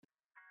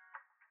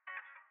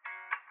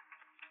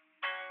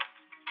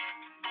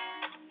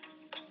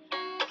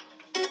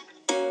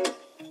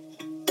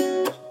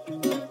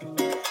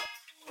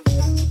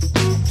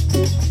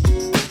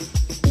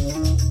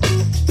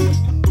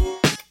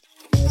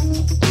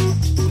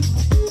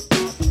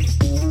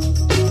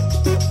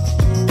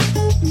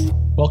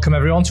Welcome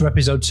everyone to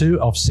episode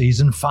 2 of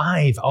season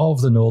 5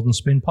 of the Northern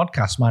Spin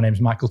podcast. My name's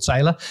Michael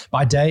Taylor.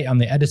 By day, I'm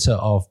the editor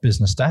of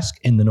Business Desk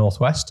in the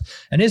Northwest.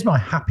 And here's my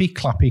happy,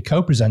 clappy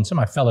co-presenter,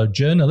 my fellow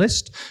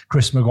journalist,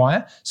 Chris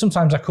Maguire.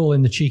 Sometimes I call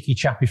him the cheeky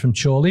chappy from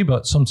Chorley,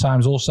 but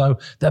sometimes also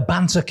the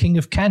banter king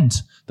of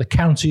Kent, the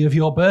county of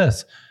your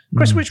birth.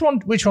 Chris, which one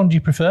do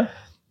you prefer?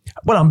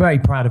 Well, I'm very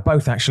proud of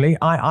both, actually.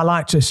 I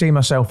like to see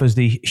myself as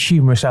the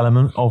humorous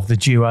element of the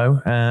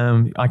duo.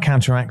 I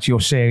counteract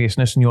your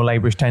seriousness and your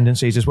laborious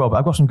tendencies as well. But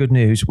I've got some good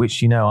news,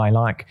 which you know I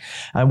like.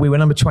 We were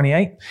number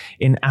 28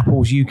 in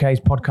Apple's UK's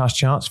podcast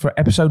charts for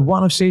episode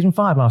 1 of season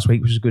 5 last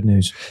week, which is good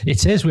news.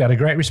 It is. We had a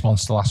great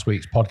response to last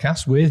week's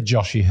podcast with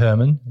Yoshi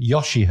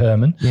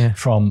Herman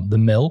from The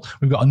Mill.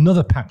 We've got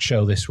another packed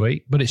show this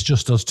week, but it's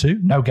just us two.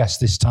 No guests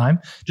this time.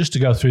 Just to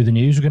go through the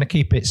news, we're going to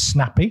keep it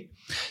snappy.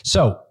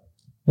 So,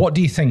 what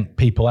do you think,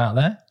 people out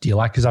there? Do you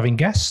like us having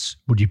guests?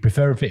 Would you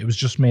prefer if it was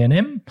just me and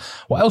him?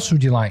 What else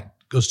would you like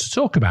us to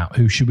talk about?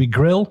 Who should we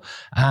grill?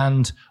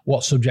 And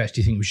what subjects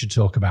do you think we should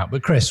talk about?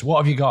 But Chris, what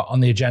have you got on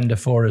the agenda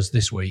for us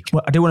this week?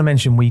 Well, I do want to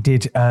mention we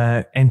did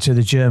enter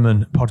the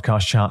German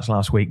podcast charts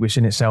last week, which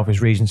in itself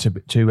is reason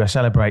to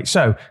celebrate.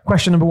 So,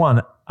 question number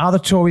 1. Are the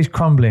Tories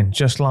crumbling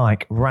just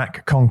like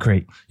rack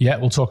concrete? Yeah,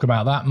 we'll talk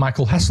about that.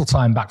 Michael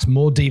Heseltine backs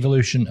more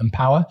devolution and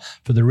power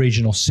for the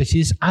regional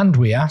cities. And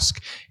we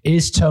ask,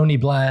 is Tony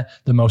Blair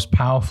the most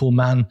powerful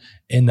man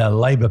in the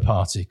Labour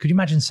Party? Could you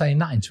imagine saying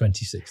that in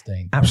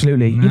 2016?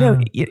 Absolutely. You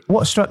know,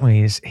 what struck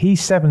me is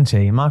he's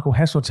 70, Michael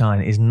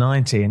Heseltine is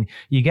 90, and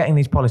you're getting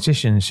these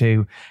politicians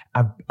who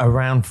are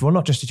around for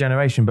not just a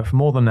generation, but for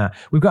more than that.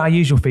 We've got our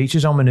usual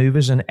features on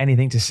manoeuvres and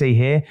anything to see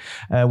here,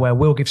 where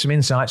we'll give some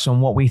insights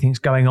on what we think's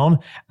going on.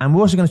 And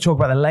we're also going to talk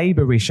about the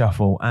Labour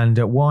reshuffle and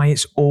why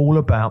it's all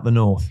about the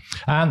North.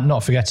 And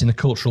not forgetting the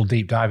cultural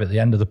deep dive at the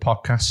end of the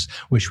podcast,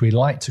 which we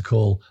like to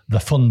call the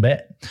fun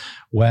bit,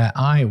 where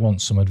I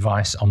want some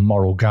advice on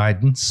moral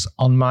guidance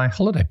on my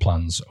holiday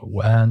plans.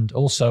 And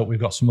also we've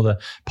got some other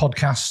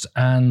podcast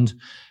and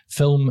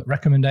film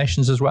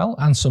recommendations as well,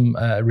 and some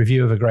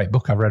review of a great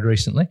book I've read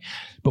recently.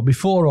 But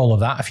before all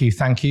of that, a few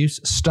thank yous,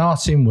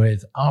 starting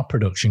with our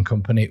production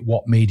company,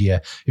 What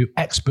Media, who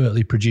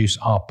expertly produce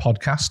our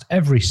podcast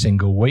every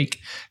single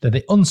week. They're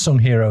the unsung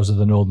heroes of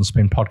the Northern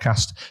Spin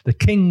podcast, the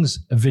kings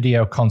of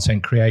video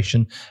content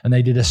creation, and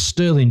they did a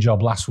sterling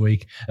job last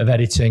week of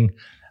editing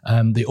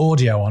the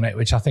audio on it,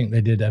 which I think they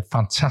did a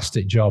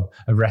fantastic job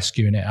of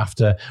rescuing it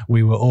after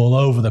we were all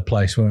over the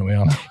place, weren't we?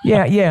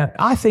 Yeah.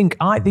 I think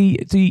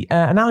the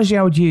analogy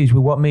I would use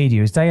with What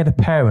Media is they are the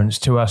parents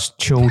to us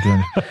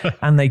children,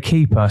 and they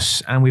keep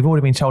us, and we've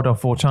already been told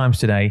off 4 times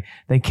today,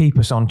 they keep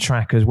us on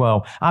track as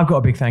well. I've got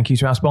a big thank you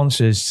to our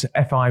sponsors,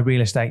 FI Real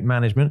Estate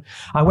Management.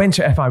 I went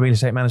to FI Real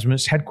Estate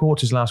Management's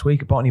headquarters last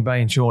week at Botany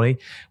Bay in Chorley,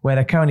 where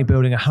they're currently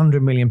building a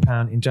 £100 million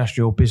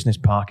industrial business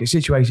park. It's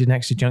situated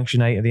next to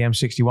Junction 8 of the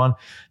M61.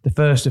 The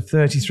first of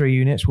 33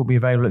 units will be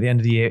available at the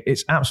end of the year.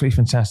 It's absolutely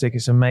fantastic.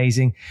 It's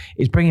amazing.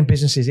 It's bringing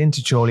businesses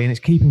into Chorley, and it's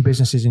keeping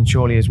businesses in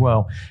Chorley as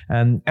well.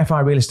 FI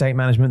Real Estate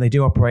Management, they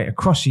do operate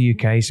across the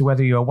UK. So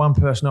whether you're a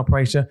one-person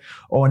operator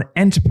or an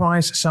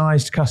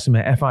enterprise-sized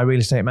customer, FI Real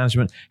Estate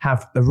Management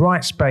have the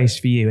right space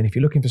for you. And if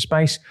you're looking for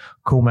space,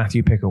 call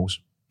Matthew Pickles.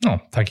 Oh,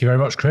 thank you very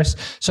much, Chris.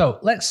 So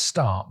let's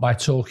start by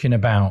talking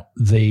about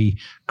the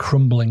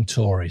crumbling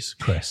Tories,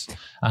 Chris,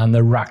 and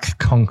the rack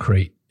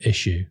concrete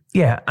issue.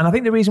 Yeah, and I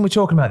think the reason we're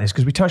talking about this,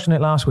 because we touched on it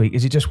last week,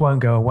 is it just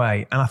won't go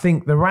away. And I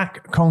think the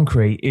rack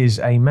concrete is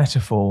a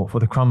metaphor for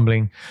the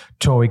crumbling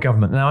Tory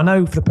government. Now, I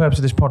know for the purpose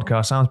of this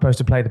podcast, I'm supposed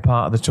to play the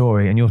part of the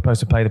Tory and you're supposed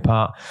to play the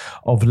part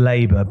of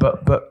Labour.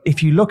 But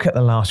if you look at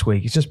the last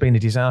week, it's just been a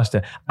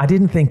disaster. I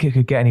didn't think it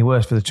could get any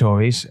worse for the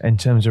Tories in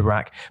terms of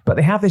rack, but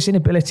they have this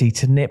inability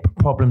to nip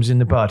problems in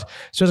the bud.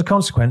 So as a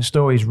consequence,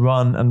 stories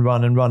run and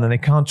run and run, and they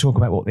can't talk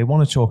about what they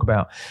want to talk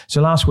about. So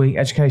last week,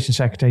 Education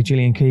Secretary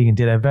Gillian Keegan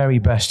did her very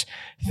best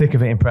thick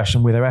of it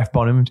impression with her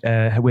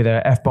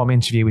F-bomb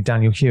interview with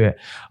Daniel Hewitt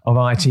of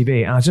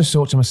ITV. And I just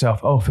thought to myself,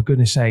 oh, for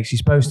goodness sakes, she's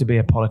supposed to be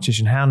a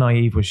politician. How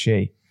naive was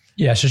she?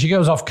 Yeah, so she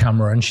goes off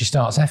camera and she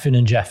starts effing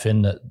and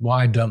jeffing that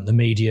why don't the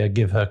media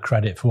give her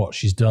credit for what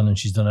she's done, and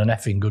she's done an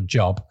effing good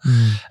job.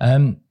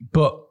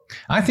 But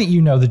I think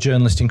you know the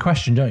journalist in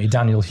question, don't you?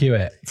 Daniel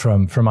Hewitt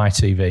from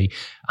ITV.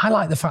 I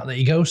like the fact that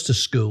he goes to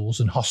schools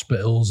and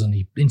hospitals and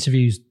he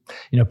interviews,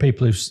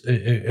 people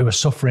who are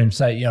suffering,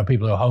 say,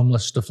 people who are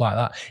homeless, stuff like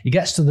that. He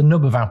gets to the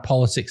nub of how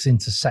politics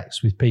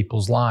intersects with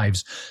people's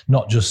lives,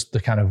 not just the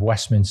kind of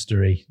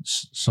Westminster-y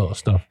sort of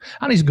stuff.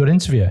 And he's a good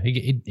interviewer.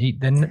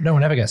 No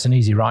one ever gets an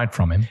easy ride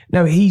from him.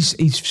 No, he's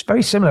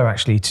very similar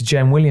actually to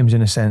Jen Williams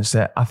in a sense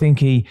that I think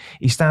he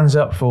stands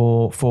up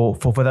for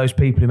those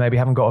people who maybe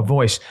haven't got a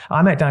voice.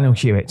 I met Daniel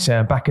Hewitt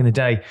back in the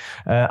day.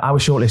 I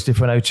was shortlisted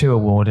for an O2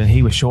 award and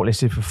he was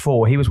shortlisted for for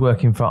 4. He was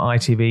working for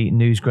ITV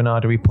News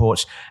Granada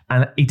Reports,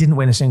 and he didn't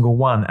win a single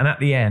one. And at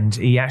the end,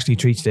 he actually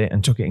treated it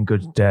and took it in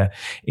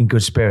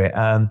good spirit.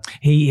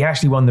 He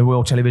actually won the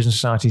Royal Television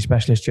Society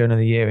Specialist Journal of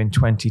the Year in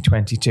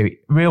 2022.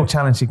 Real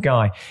talented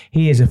guy.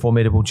 He is a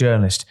formidable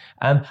journalist.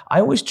 I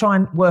always try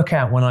and work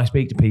out when I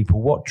speak to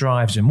people what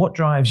drives them, what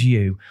drives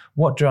you,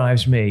 what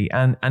drives me.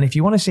 And if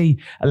you want to see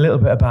a little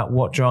bit about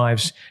what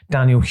drives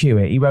Daniel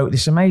Hewitt, he wrote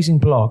this amazing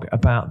blog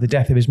about the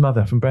death of his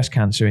mother from breast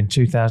cancer in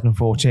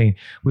 2014.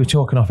 We were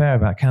talking off air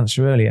about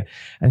cancer earlier,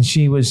 and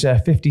she was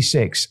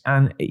 56.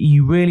 And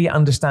you really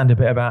understand a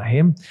bit about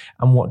him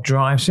and what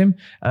drives him.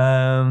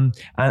 But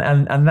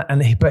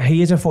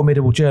he is a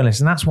formidable journalist,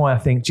 and that's why I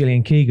think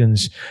Gillian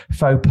Keegan's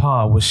faux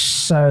pas was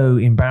so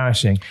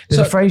embarrassing. There's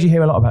a phrase you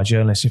hear a lot about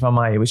journalists, if I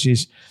may, which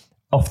is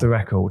off the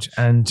record.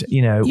 And,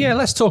 Yeah,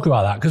 let's talk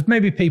about that, because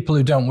maybe people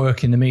who don't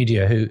work in the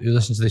media who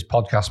listen to this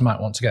podcast might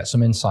want to get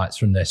some insights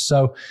from this.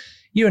 So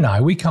you and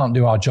I, we can't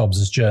do our jobs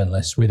as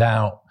journalists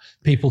without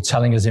people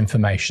telling us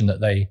information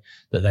that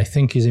they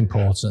think is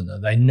important,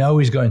 that they know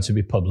is going to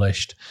be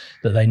published,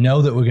 that they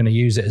know that we're going to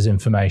use it as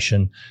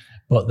information,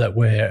 but that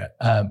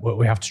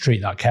we have to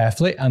treat that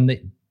carefully, and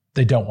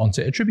they don't want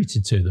it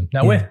attributed to them.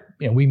 Now,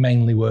 we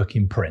mainly work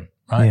in print,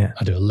 right? Yeah.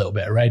 I do a little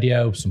bit of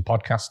radio, some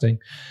podcasting,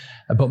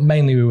 but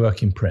mainly we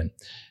work in print.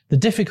 The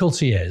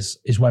difficulty is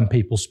when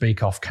people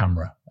speak off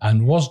camera.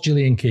 And was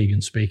Gillian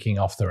Keegan speaking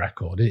off the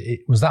record?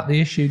 Was that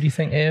the issue, do you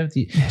think, here?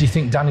 Do you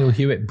think Daniel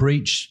Hewitt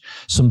breached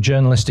some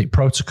journalistic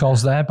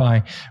protocols there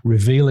by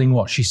revealing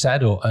what she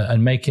said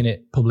and making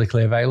it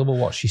publicly available,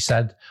 what she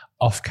said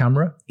off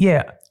camera?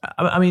 Yeah.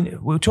 I mean,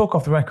 we'll talk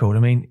off the record. I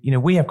mean,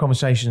 we have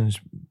conversations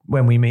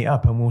when we meet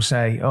up and we'll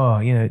say,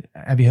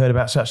 have you heard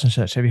about such and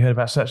such? Have you heard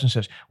about such and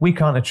such? We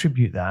can't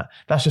attribute that.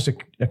 That's just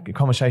a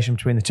conversation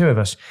between the two of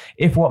us.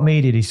 If What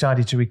Media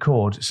decided to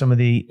record some of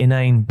the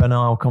inane,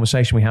 banal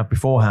conversation we have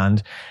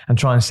beforehand and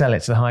try and sell it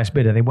to the highest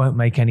bidder, they won't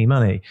make any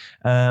money.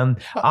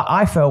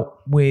 I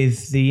felt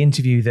with the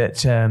interview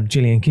that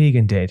Gillian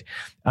Keegan did,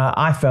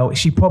 I felt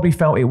she probably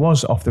felt it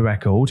was off the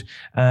record.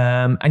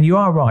 And you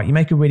are right. You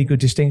make a really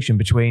good distinction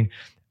between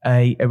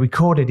a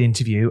recorded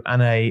interview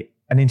and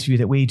an interview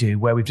that we do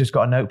where we've just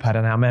got a notepad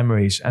on our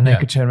memories, and they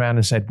could turn around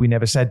and said, we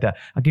never said that.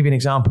 I'll give you an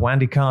example.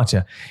 Andy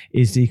Carter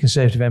is the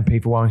Conservative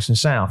MP for Warrington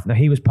South. Now,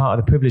 he was part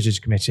of the Privileges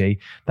Committee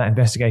that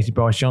investigated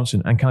Boris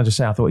Johnson, and can I just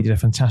say, I thought he did a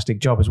fantastic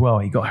job as well.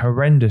 He got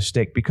horrendous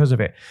stick because of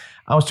it.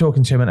 I was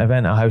talking to him at an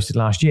event I hosted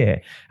last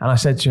year, and I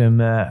said to him,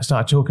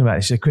 started talking about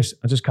it. He said, Chris,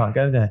 I just can't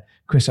go there.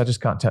 Chris, I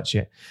just can't touch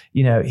it.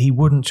 He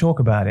wouldn't talk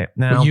about it.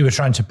 Now, but you were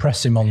trying to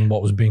press him on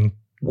what was being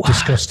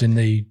discussed in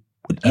the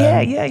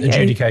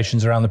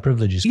adjudications around the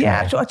Privileges Committee.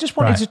 Yeah, so I just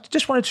wanted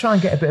to try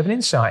and get a bit of an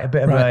insight, a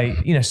bit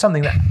of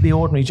something that the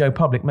ordinary Joe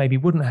public maybe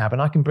wouldn't have,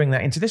 and I can bring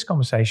that into this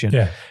conversation.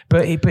 Yeah.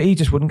 But he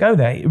just wouldn't go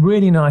there.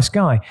 Really nice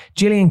guy.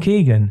 Gillian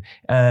Keegan,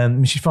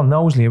 she's from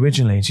Knowsley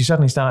originally, and she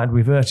suddenly started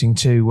reverting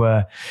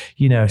to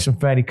some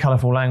fairly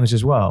colourful language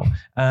as well.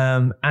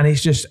 And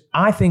it's just,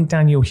 I think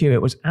Daniel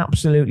Hewitt was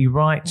absolutely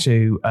right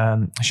to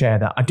share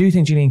that. I do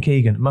think Gillian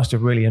Keegan must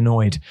have really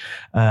annoyed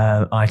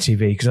ITV,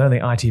 because I don't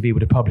think ITV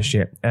would have published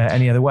it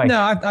any other way. No,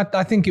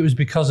 I think it was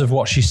because of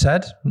what she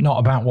said, not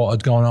about what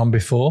had gone on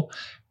before,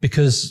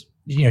 because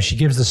she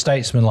gives the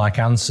statesman-like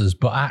answers,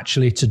 but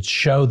actually to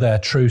show their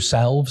true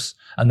selves,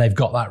 and they've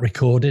got that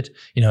recorded.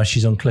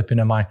 She's unclipping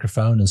a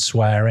microphone and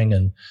swearing,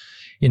 and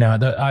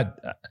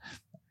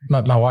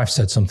my wife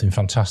said something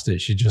fantastic.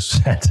 She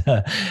just said,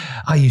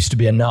 I used to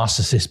be a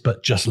narcissist,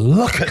 but just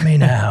look at me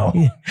now.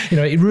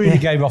 It really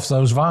gave off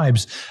those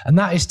vibes. And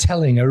that is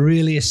telling a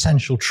really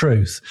essential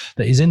truth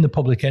that is in the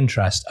public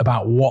interest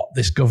about what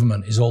this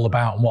government is all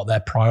about and what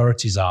their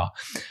priorities are.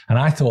 And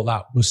I thought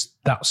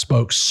that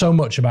spoke so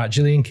much about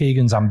Gillian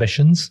Keegan's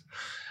ambitions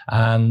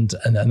and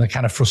the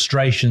kind of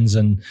frustrations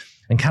and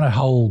kind of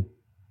whole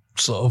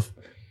sort of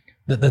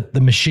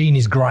the machine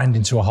is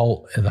grinding to a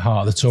halt at the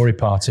heart of the Tory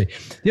party.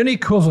 The only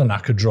equivalent I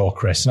could draw,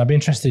 Chris, and I'd be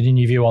interested in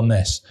your view on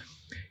this,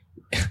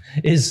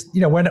 is,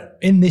 when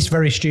in this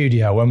very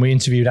studio, when we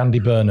interviewed Andy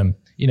Burnham,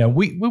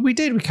 we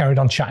carried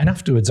on chatting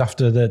afterwards,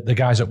 after the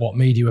guys at What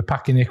Media were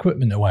packing the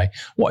equipment away.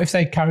 What if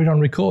they carried on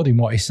recording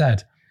what he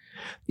said?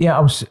 Yeah,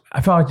 obviously,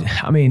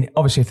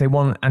 if they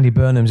want Andy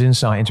Burnham's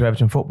insight into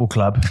Everton Football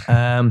Club,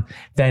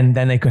 then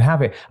they could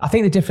have it. I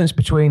think the difference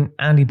between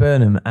Andy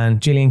Burnham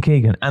and Gillian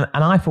Keegan, and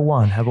I, for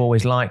one, have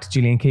always liked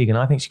Gillian Keegan.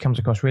 I think she comes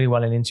across really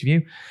well in an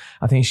interview.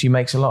 I think she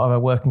makes a lot of her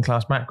working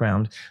class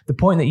background. The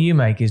point that you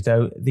make is,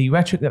 though, the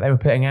rhetoric that they were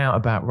putting out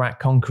about Rat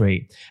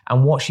Concrete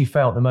and what she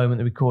felt the moment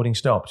the recording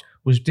stopped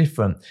was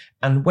different.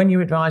 And when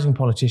you're advising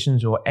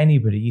politicians or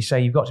anybody, you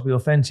say you've got to be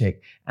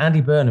authentic. Andy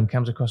Burnham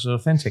comes across as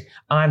authentic.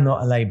 I'm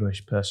not a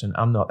Labourish person.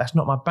 I'm not. That's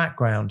not my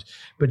background.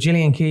 But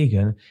Gillian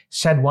Keegan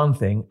said one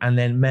thing and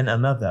then meant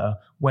another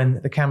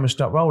when the camera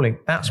stopped rolling.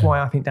 That's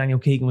why I think Daniel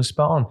Keegan was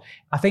spot on.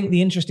 I think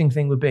the interesting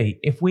thing would be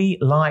if we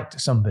liked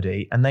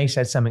somebody and they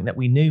said something that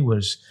we knew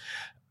was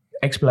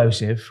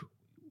explosive,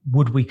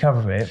 would we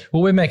cover it?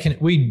 Well, we'd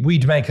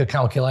make a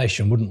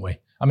calculation, wouldn't we?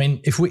 I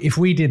mean, if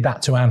we did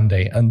that to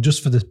Andy, and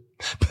just for the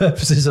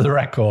purposes of the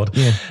record,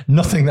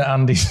 nothing that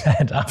Andy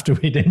said after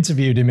we'd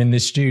interviewed him in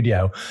this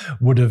studio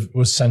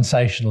was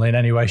sensational in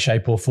any way,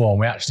 shape or form.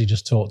 We actually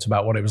just talked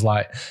about what it was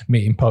like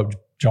meeting Pope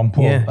John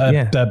Paul,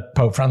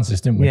 Pope Francis,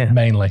 didn't we? Yeah.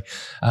 Mainly,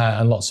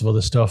 and lots of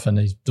other stuff, and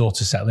his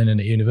daughter settling in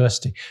at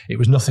university. It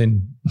was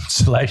nothing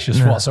salacious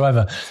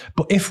whatsoever.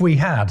 But if we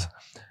had,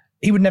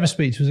 he would never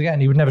speak to us again.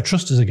 He would never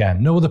trust us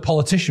again. No other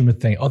politician would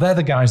think, they're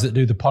the guys that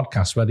do the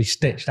podcast where they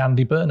stitched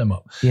Andy Burnham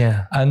up.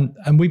 Yeah.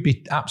 And we'd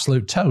be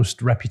absolute toast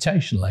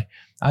reputationally.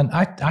 And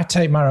I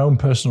take my own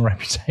personal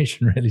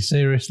reputation really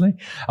seriously.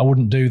 I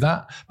wouldn't do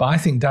that. But I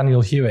think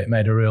Daniel Hewitt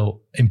made a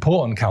real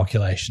important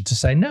calculation to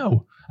say,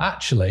 no,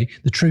 actually,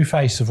 the true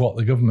face of what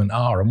the government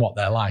are and what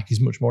they're like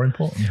is much more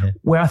important here.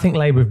 Where I think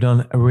Labour have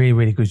done a really,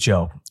 really good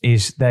job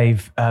is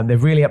they've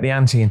really upped the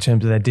ante in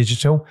terms of their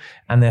digital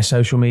and their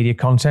social media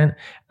content.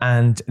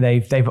 And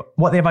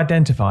what they've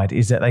identified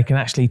is that they can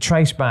actually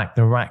trace back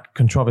the RAC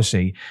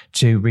controversy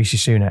to Rishi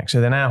Sunak. So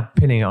they're now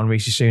pinning it on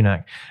Rishi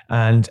Sunak,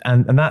 and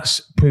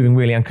that's proving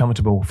really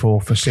uncomfortable for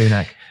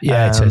Sunak.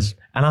 Yeah, it is.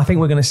 And I think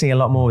we're going to see a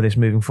lot more of this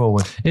moving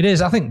forward. It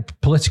is. I think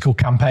political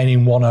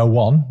campaigning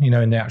 101,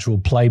 in the actual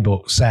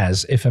playbook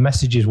says, if a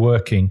message is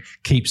working,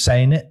 keep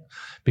saying it,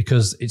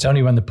 because it's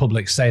only when the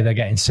public say they're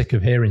getting sick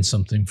of hearing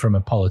something from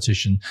a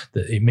politician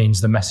that it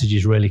means the message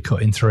is really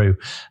cutting through.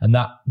 And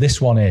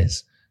this one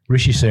is,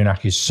 Rishi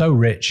Sunak is so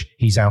rich,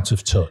 he's out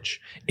of touch.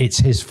 It's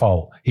his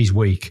fault. He's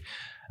weak.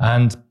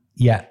 And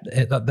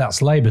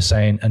that's Labour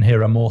saying, and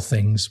here are more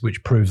things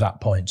which prove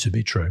that point to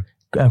be true.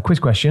 Quiz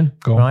question.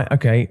 Go on. Right.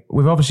 Okay.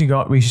 We've obviously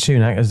got Rishi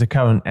Sunak as the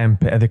current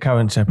MP, the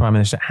current Prime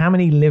Minister. How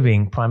many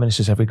living Prime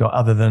Ministers have we got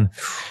other than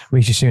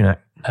Rishi Sunak?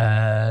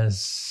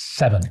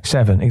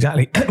 7,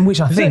 exactly.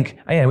 which I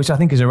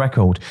think is a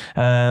record.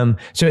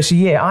 So it's a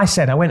year.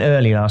 I went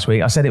early last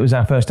week. I said it was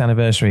our first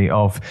anniversary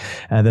of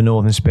the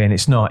Northern Spin.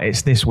 It's not.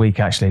 It's this week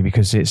actually,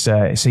 because it's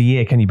a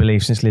year. Can you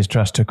believe, since Liz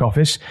Truss took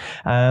office?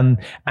 And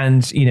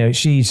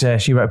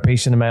she wrote a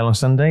piece in the Mail on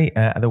Sunday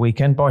at the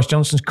weekend. Boris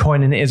Johnson's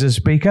coining it as a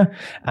speaker.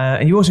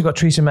 And you also got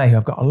Theresa May, who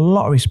I've got a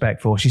lot of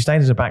respect for. She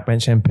stayed as a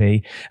backbench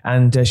MP,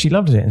 and she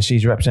loves it, and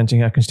she's representing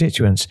her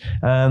constituents.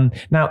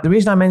 Now, the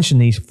reason I mention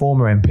these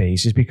former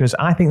MPs is because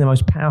I think the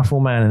most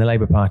powerful man in the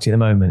Labour Party at the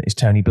moment is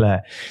Tony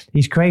Blair.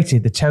 He's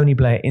created the Tony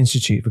Blair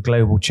Institute for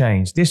Global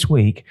Change. This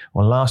week,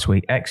 or last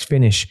week,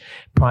 ex-Finnish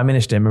Prime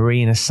Minister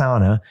Marina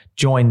Sana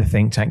joined the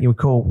think tank. You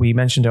recall, we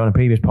mentioned her on a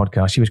previous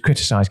podcast. She was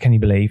criticised, can you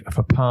believe,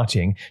 for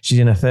partying. She's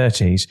in her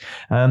 30s.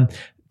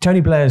 Tony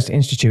Blair's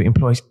institute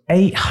employs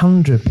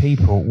 800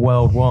 people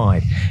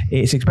worldwide.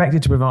 It's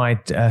expected to provide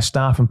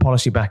staff and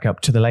policy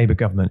backup to the Labour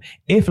government.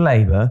 If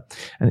Labour,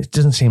 and it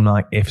doesn't seem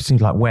like if, it seems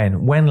like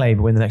when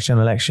Labour win the next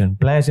general election,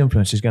 Blair's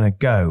influence is going to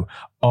go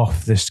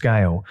off the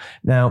scale.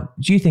 Now,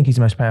 do you think he's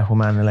the most powerful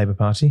man in the Labour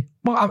Party?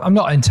 Well, I'm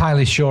not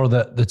entirely sure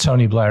that the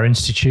Tony Blair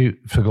Institute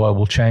for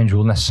Global Change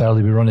will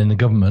necessarily be running the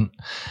government.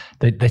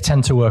 They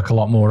tend to work a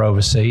lot more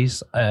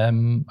overseas. I've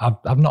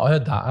not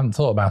heard that. I haven't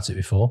thought about it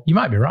before. You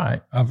might be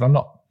right. I'm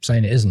not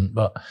saying it isn't,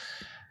 but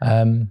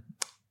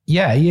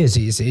he is.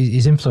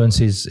 His influence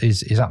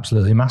is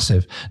absolutely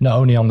massive. Not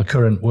only on the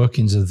current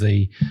workings of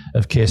Keir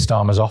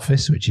Starmer's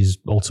office, which is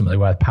ultimately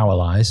where power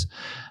lies,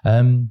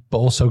 but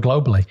also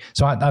globally.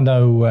 So I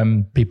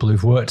know people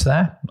who've worked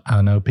there.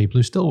 I know people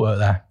who still work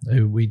there.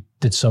 Who we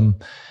did some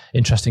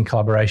interesting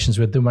collaborations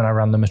with them when I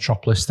ran the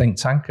Metropolis think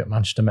tank at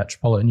Manchester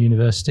Metropolitan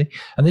University,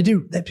 and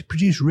they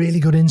produce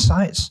really good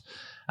insights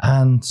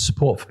and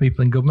support for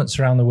people in governments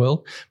around the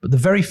world. But the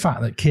very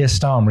fact that Keir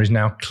Starmer is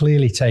now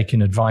clearly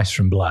taking advice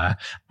from Blair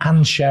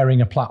and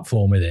sharing a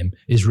platform with him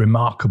is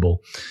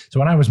remarkable. So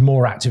when I was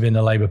more active in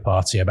the Labour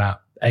Party about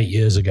 8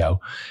 years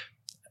ago,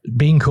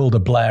 being called a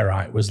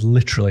Blairite was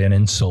literally an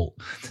insult.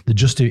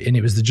 And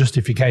it was the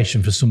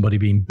justification for somebody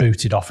being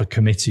booted off a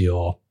committee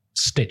or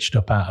stitched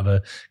up out of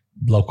a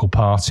local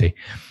party.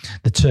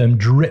 The term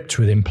dripped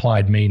with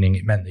implied meaning.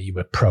 It meant that you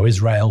were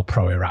pro-Israel,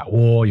 pro-Iraq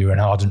war, you were an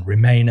ardent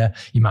Remainer,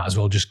 you might as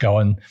well just go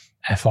and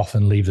F off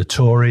and leave the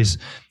Tories.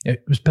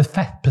 It was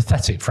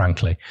pathetic,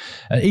 frankly.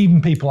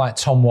 Even people like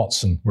Tom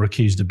Watson were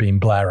accused of being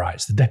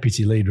Blairites, the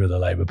deputy leader of the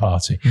Labour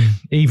Party,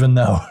 even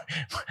though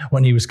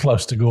when he was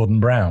close to Gordon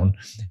Brown,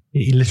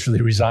 he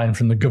literally resigned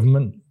from the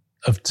government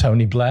of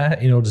Tony Blair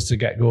in order to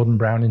get Gordon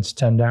Brown into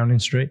 10 Downing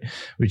Street,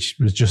 which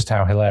was just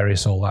how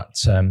hilarious all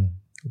that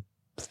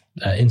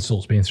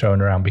insults being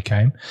thrown around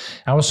became.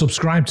 I was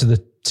subscribed to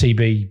the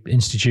TB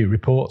Institute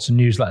reports and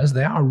newsletters.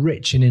 They are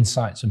rich in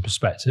insights and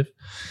perspective.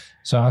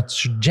 So I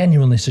should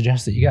genuinely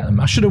suggest that you get them.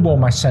 I should have worn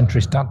my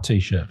centrist dad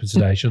T-shirt for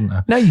today, shouldn't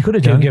I? No, you could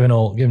have done. Given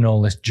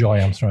all this joy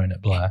I'm throwing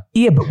at Blair.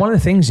 Yeah, but one of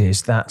the things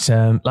is that,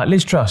 like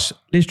Liz Truss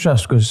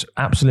was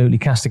absolutely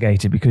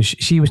castigated because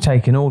she was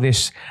taking all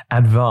this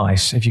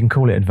advice, if you can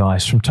call it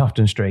advice, from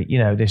Tufton Street.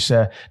 This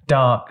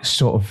dark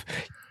sort of,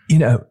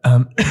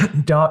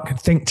 dark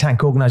think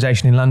tank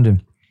organisation in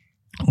London.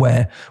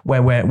 where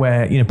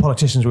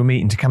politicians were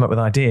meeting to come up with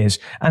ideas,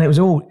 and it was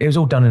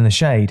all done in the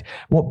shade.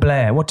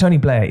 What Tony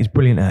Blair is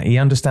brilliant at, he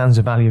understands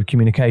the value of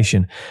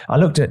communication. I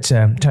looked at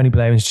Tony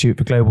Blair Institute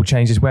for Global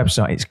Change's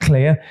website. It's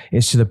clear,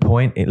 it's to the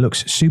point, it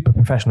looks super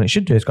professional. It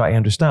should do. It's got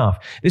 800 staff.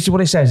 This is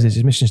what it says. This is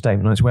its mission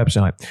statement on its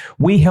website.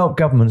 We help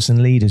governments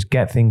and leaders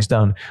get things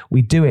done.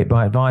 We do it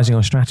by advising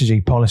on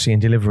strategy, policy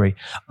and delivery,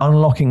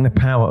 unlocking the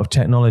power of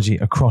technology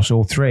across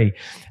all three.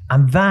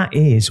 And that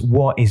is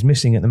what is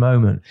missing at the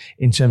moment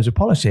in terms of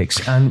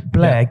politics. And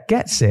Blair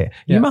gets it.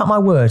 You mark my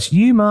words.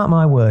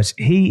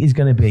 He is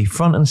going to be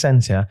front and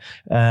centre.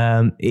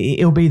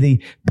 He'll be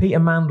the Peter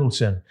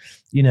Mandelson,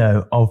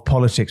 of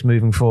politics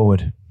moving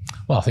forward.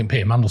 Well, I think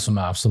Peter Mandelson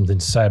might have something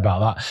to say about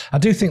that. I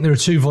do think there are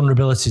two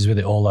vulnerabilities with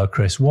it all, though,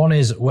 Chris. One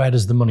is, where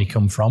does the money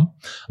come from?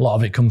 A lot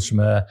of it comes from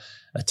a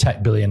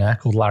tech billionaire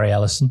called Larry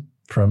Ellison,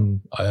 who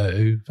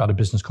has a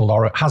business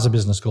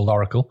called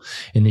Oracle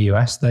in the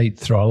US. They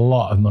throw a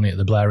lot of money at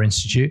the Blair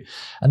Institute.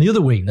 And the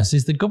other weakness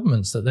is the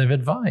governments that they've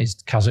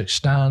advised: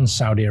 Kazakhstan,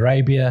 Saudi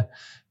Arabia,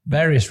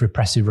 various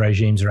repressive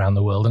regimes around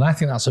the world. And I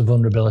think that's a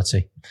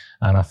vulnerability.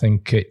 And I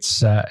think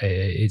it's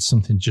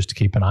something just to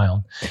keep an eye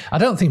on. I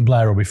don't think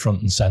Blair will be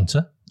front and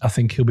centre. I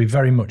think he'll be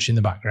very much in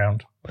the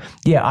background.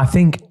 Yeah, I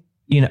think,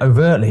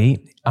 overtly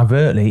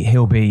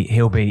he'll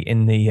be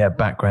in the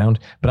background,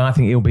 but I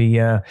think he'll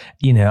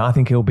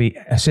be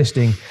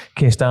assisting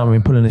Keir Starmer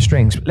in pulling the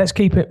strings. Let's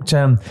keep it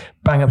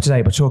bang up to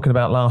date by talking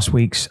about last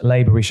week's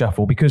Labour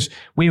reshuffle, because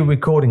we were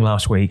recording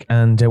last week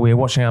and we were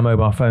watching our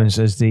mobile phones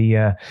as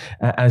the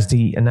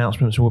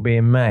announcements were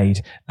being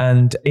made,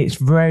 and it's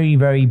very,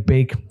 very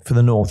big for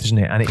the North, isn't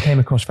it? And it came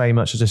across very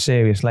much as a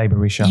serious Labour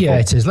reshuffle. Yeah,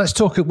 it is.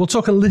 We'll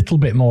talk a little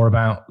bit more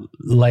about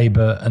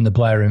Labour and the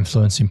Blair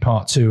influence in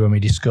part 2 when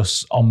we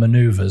discuss on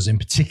manoeuvres, in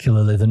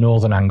particularly the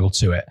northern angle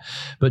to it.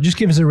 But just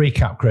give us a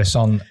recap, Chris,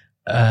 on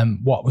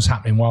what was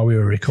happening while we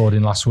were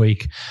recording last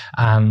week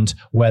and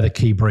where the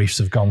key briefs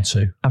have gone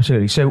to.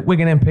 Absolutely. So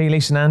Wigan MP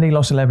Lisa Nandy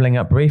lost a levelling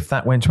up brief.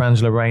 That went to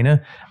Angela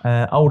Rayner.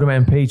 Oldham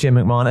MP Jim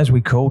McMahon, as we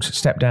called,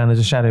 stepped down as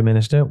a shadow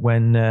minister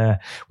when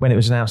it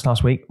was announced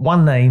last week.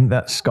 One name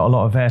that's got a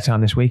lot of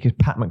airtime this week is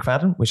Pat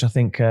McFadden, which I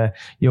think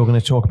you're going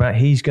to talk about.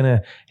 He's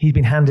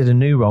been handed a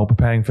new role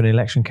preparing for an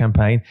election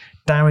campaign.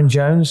 Darren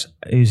Jones,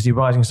 who's the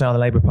rising star of the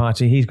Labour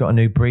Party, he's got a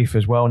new brief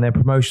as well. And then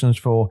promotions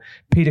for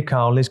Peter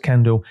Carl, Liz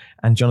Kendall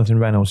and Jonathan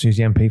Reynolds, who's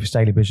the MP for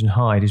Stalybridge and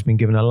Hyde, who's been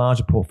given a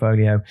larger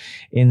portfolio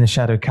in the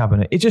shadow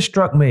cabinet. It just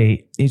struck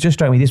me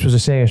this was a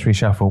serious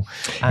reshuffle.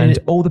 And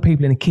all the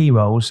people in the key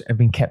roles have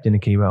been kept in the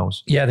key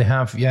roles. Yeah, they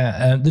have.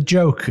 Yeah. The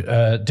joke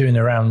doing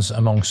the rounds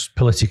amongst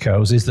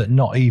politicos is that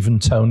not even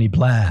Tony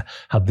Blair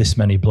had this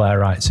many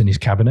Blairites in his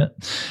cabinet.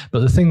 But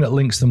the thing that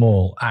links them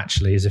all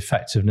actually is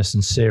effectiveness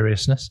and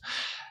seriousness.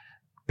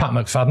 Pat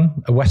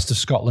McFadden, a West of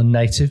Scotland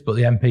native, but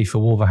the MP for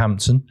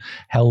Wolverhampton,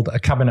 held a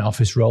cabinet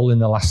office role in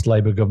the last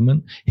Labour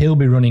government. He'll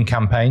be running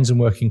campaigns and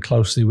working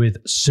closely with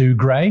Sue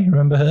Gray,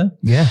 remember her?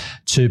 Yeah.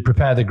 To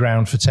prepare the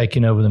ground for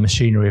taking over the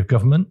machinery of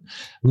government.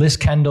 Liz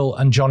Kendall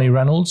and Johnny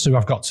Reynolds, who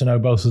I've got to know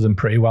both of them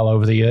pretty well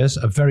over the years,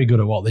 are very good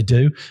at what they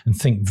do and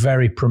think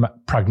very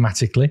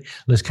pragmatically.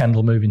 Liz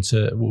Kendall moving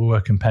to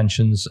work and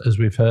pensions, as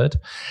we've heard.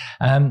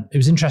 It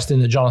was interesting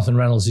that Jonathan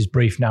Reynolds'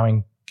 brief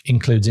now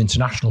includes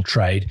international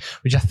trade,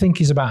 which I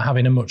think is about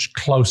having a much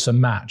closer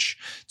match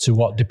to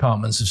what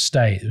departments of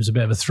state. It was a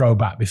bit of a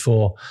throwback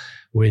before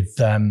with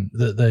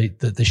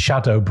the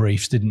shadow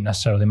briefs didn't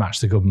necessarily match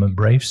the government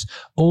briefs.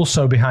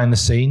 Also behind the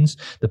scenes,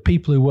 the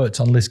people who worked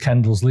on Liz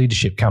Kendall's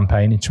leadership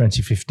campaign in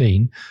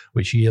 2015,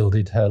 which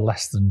yielded her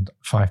less than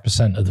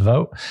 5% of the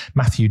vote,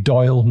 Matthew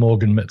Doyle,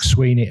 Morgan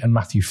McSweeney and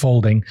Matthew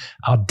Faulding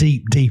are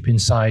deep, deep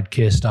inside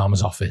Keir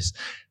Starmer's office.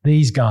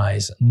 These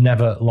guys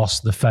never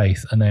lost the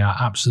faith and they are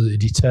absolutely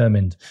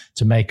determined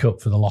to make up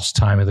for the lost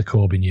time of the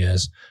Corbyn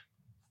years.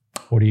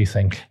 What do you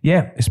think?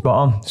 Yeah,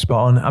 spot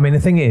on. I mean, the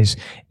thing is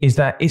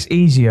that it's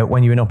easier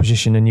when you're in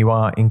opposition and you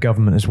are in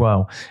government as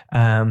well.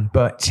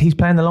 But he's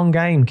playing the long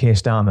game, Keir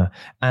Starmer,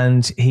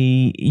 and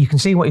you can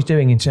see what he's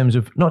doing in terms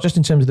of, not just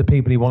in terms of the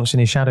people he wants in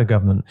his shadow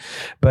government,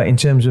 but in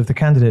terms of the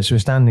candidates who are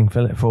standing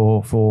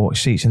for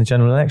seats in the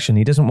general election.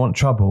 He doesn't want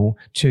trouble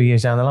 2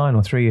 years down the line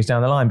or 3 years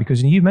down the line,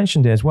 because, and you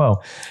mentioned it as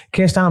well,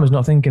 Keir Starmer's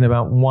not thinking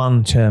about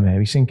one term here.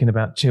 He's thinking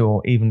about 2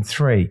 or even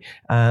 3.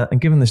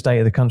 And given the state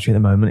of the country at the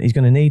moment, he's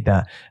going to need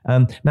that.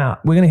 Now,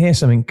 we're going to hear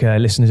something,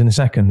 listeners, in a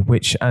second,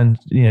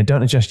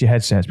 don't adjust your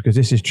headsets because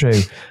this is true.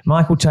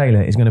 Michael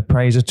Taylor is going to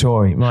praise a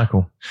Tory.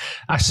 Michael.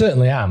 I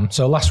certainly am.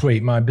 So last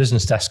week, my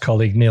business desk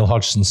colleague, Neil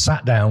Hodgson,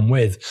 sat down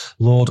with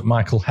Lord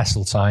Michael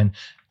Heseltine,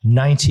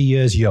 90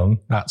 years young.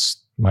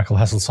 That's Michael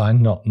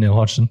Heseltine, not Neil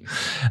Hodgson.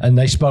 And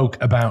they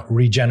spoke about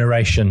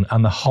regeneration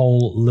and the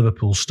whole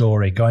Liverpool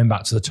story, going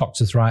back to the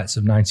Toxteth riots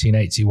of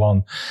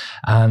 1981.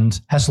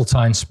 And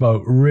Heseltine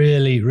spoke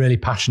really, really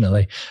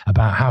passionately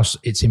about how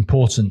it's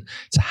important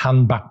to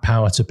hand back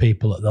power to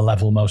people at the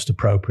level most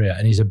appropriate.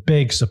 And he's a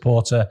big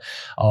supporter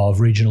of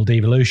regional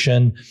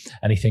devolution.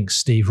 And he thinks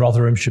Steve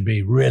Rotherham should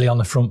be really on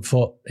the front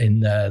foot in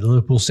the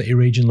Liverpool City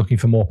region, looking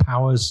for more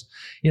powers.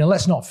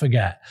 Let's not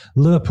forget,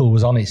 Liverpool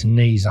was on its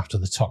knees after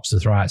the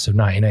Toxteth riots of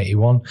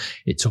 1981.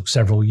 It took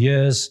several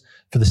years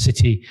for the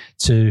city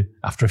to,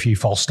 after a few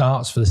false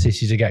starts, for the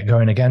city to get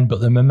going again.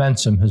 But the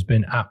momentum has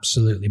been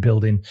absolutely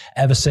building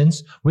ever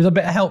since, with a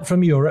bit of help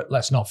from Europe,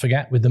 let's not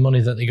forget, with the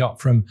money that they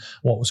got from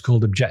what was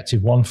called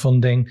Objective 1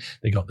 funding.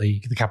 They got the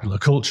Capital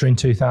of Culture in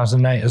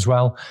 2008 as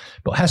well.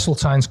 But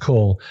Heseltine's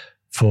call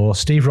for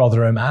Steve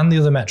Rotherham and the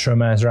other metro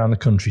mayors around the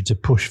country to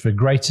push for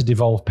greater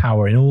devolved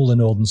power in all the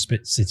northern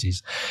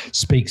cities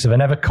speaks of an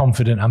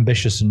ever-confident,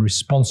 ambitious and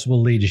responsible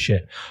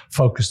leadership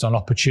focused on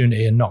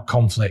opportunity and not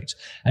conflict.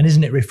 And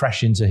isn't it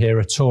refreshing to hear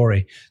a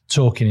Tory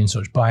talking in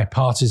such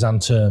bipartisan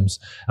terms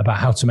about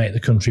how to make the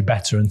country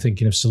better and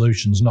thinking of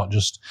solutions, not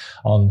just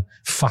on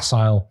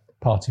facile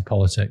party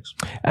politics?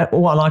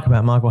 What I like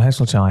about Michael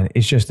Heseltine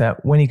is just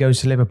that when he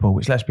goes to Liverpool,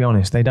 which, let's be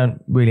honest, they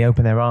don't really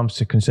open their arms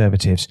to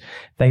Conservatives.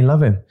 They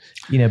love him,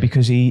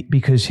 because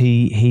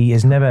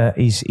he's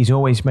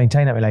always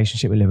maintained that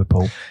relationship with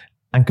Liverpool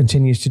and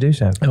continues to do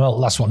so. Well,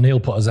 that's what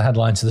Neil put as a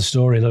headline to the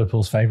story,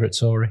 Liverpool's favourite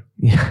Tory.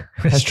 Yeah,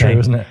 it's true,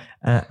 isn't it?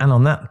 And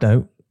on that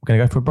note, we're going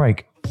to go for a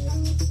break.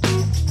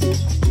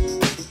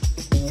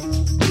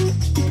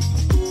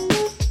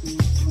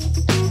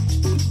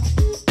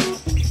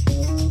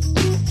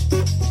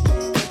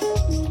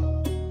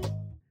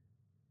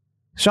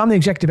 So I'm the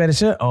executive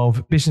editor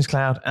of Business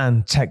Cloud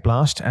and Tech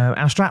Blast.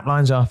 Our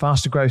straplines are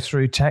faster growth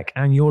through tech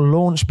and your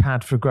launch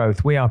pad for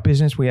growth. We are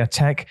business, we are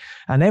tech,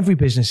 and every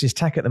business is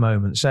tech at the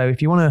moment. So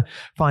if you want to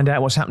find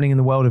out what's happening in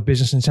the world of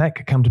business and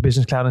tech, come to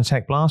Business Cloud and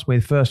Tech Blast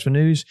with first for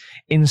news,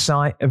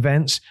 insight,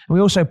 events. And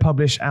we also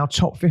publish our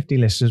top 50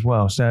 lists as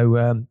well.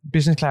 So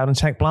Business Cloud and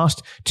Tech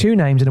Blast, 2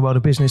 names in the world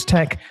of business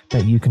tech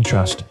that you can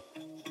trust.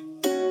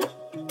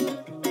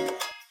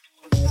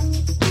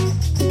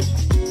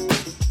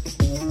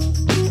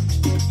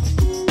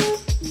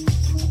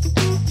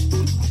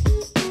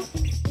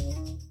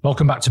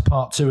 Welcome back to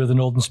part 2 of the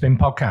Northern Spin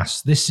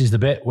podcast. This is the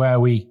bit where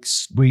we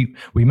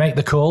make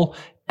the call.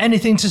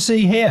 Anything to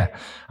see here?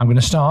 I'm going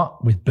to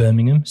start with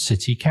Birmingham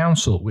City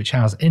Council, which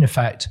has, in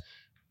effect,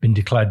 been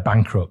declared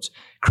bankrupt.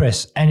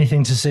 Chris,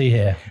 anything to see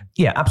here?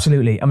 Yeah,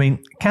 absolutely. I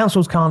mean,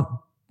 councils can't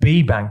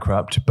be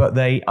bankrupt, but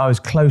they are as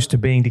close to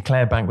being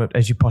declared bankrupt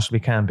as you possibly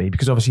can be,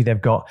 because obviously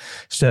they've got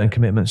certain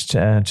commitments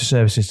to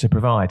services to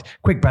provide.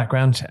 Quick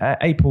background,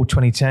 April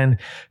 2010,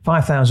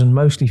 5,000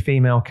 mostly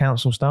female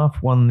council staff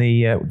won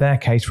their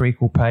case for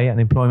equal pay at an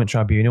employment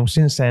tribunal.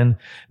 Since then,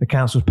 the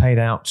council's paid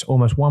out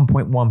almost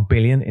 1.1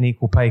 billion in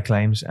equal pay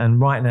claims, and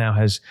right now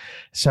has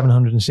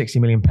 £760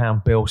 million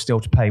bill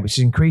still to pay, which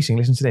is increasing,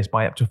 listen to this,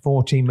 by up to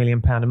 £14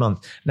 million a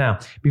month. Now,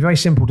 it'd be very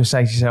simple to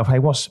say to yourself, hey,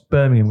 what's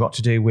Birmingham got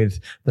to do with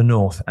the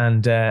North?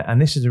 And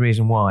this is the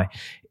reason why,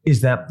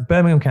 is that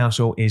Birmingham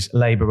Council is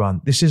Labour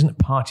run. This isn't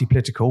party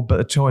political, but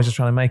the Tories are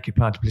trying to make it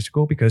party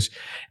political because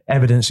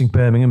evidencing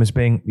Birmingham as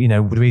being, the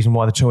reason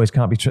why the Tories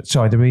can't be,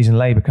 the reason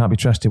Labour can't be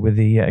trusted with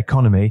the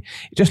economy.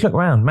 Just look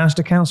around.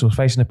 Manchester Council is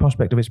facing the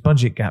prospect of its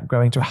budget gap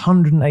growing to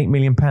 £108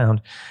 million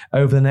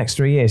over the next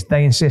 3 years.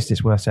 They insist,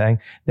 it's worth saying,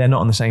 they're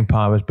not on the same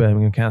par as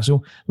Birmingham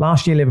Council.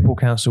 Last year, Liverpool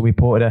Council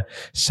reported a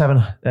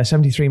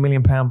 £73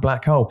 million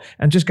black hole.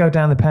 And just go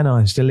down the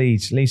Pennines to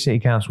Leeds City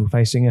Council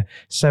facing a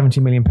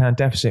 £70 million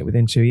deficit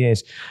within 2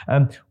 years.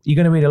 You're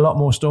going to read a lot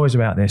more stories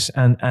about this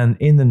and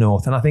in the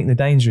North. And I think the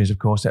danger is, of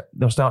course, that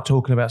they'll start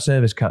talking about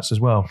service cuts as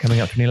well coming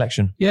up to the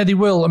election. Yeah, they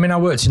will. I mean, I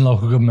worked in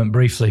local government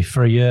briefly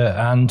for a year,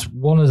 and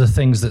one of the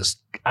things that's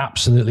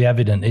absolutely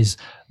evident is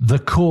the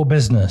core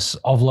business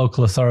of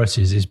local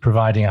authorities is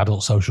providing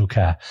adult social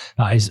care.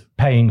 That is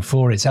paying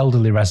for its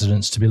elderly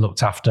residents to be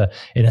looked after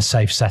in a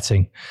safe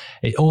setting.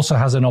 It also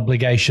has an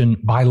obligation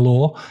by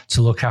law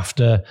to look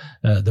after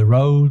the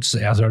roads.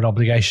 It has an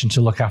obligation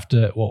to look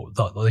after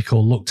what they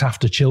call looked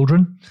after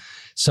children.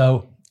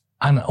 So,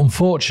 and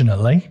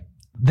unfortunately,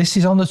 this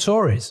is on the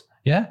Tories.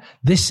 Yeah,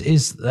 this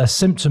is a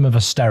symptom of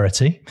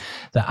austerity,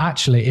 that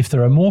actually, if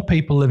there are more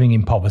people living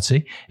in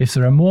poverty, if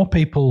there are more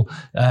people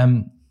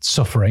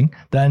suffering,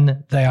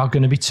 then they are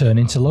going to be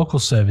turning to local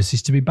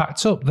services to be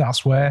backed up.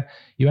 That's where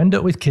you end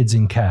up with kids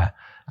in care.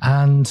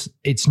 And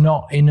it's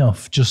not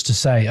enough just to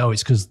say, oh,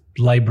 it's because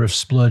Labour have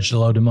splurged a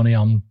load of money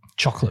on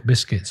chocolate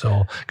biscuits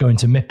or going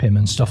to MIPIM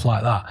and stuff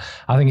like that.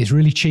 I think it's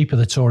really cheap of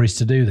the Tories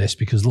to do this,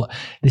 because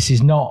this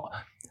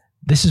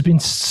has been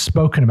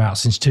spoken about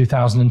since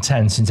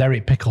 2010, since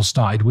Eric Pickle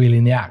started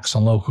wheeling the axe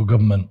on local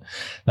government,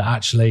 that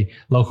actually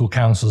local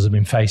councils have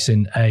been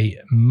facing a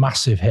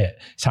massive hit.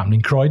 It's happened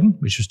in Croydon,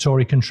 which was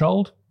Tory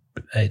controlled.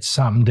 it's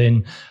happened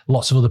in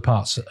lots of other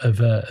parts of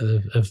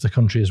the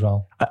country as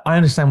well. I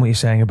understand what you're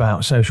saying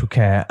about social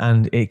care,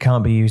 and it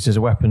can't be used as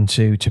a weapon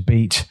to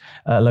beat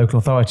local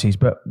authorities.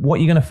 But what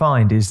you're going to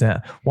find is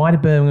that why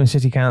did Birmingham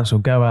City Council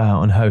go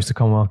out and host the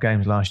Commonwealth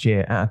Games last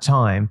year at a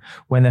time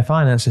when their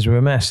finances were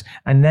a mess?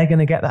 And they're going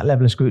to get that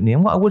level of scrutiny.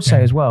 And what I would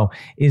say as well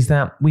is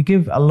that we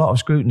give a lot of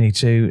scrutiny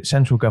to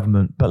central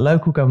government, but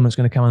local government's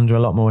going to come under a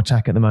lot more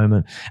attack at the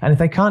moment. And if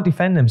they can't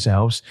defend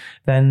themselves,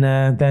 then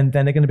they're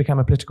going to become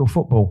a political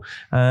football.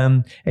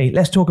 Hey,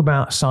 let's talk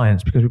about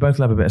science, because we both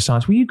love a bit of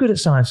science. Were you good at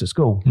science at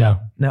school? No,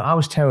 I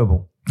was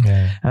terrible.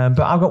 Yeah.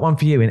 But I've got one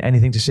for you in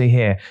anything to see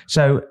here.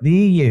 So the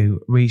EU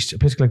reached a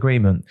political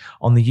agreement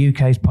on the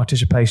UK's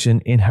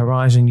participation in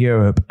Horizon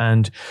Europe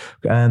and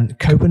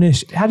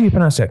Copernicus. How do you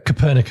pronounce it?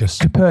 Copernicus.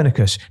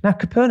 Now,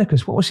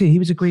 Copernicus, what was he? He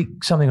was a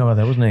Greek something or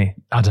other, wasn't he?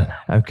 I don't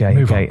know.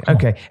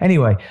 Okay.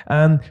 Anyway,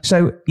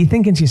 so you're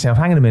thinking to yourself,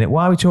 hang on a minute,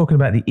 why are we talking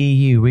about the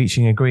EU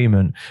reaching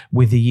agreement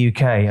with the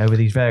UK over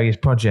these various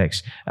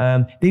projects?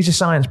 These are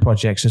science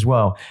projects as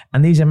well.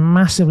 And these are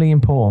massively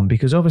important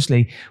because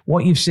obviously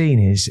what you've seen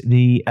is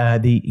the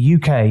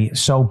UK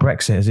sold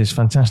Brexit as this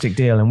fantastic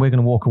deal, and we're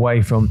going to walk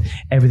away from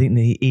everything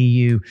the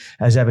EU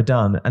has ever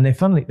done. And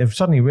they've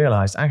suddenly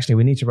realised, actually,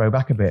 we need to row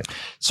back a bit.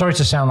 Sorry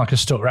to sound like a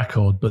stuck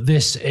record, but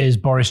this is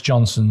Boris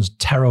Johnson's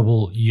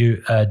terrible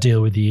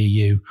deal with the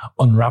EU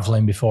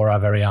unravelling before our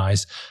very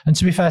eyes. And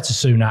to be fair to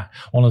Sunak,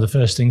 one of the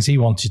first things he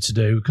wanted to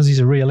do, because he's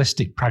a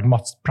realistic,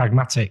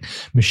 pragmatic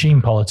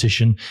machine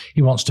politician,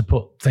 he wants to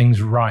put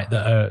things right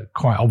that are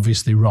quite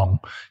obviously wrong.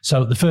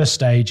 So the first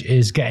stage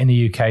is getting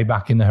the UK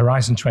back in the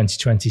Horizon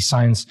 2020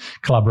 Science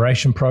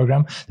Collaboration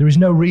Programme. There is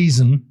no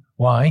reason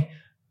why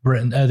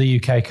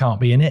the UK can't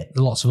be in it.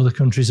 Lots of other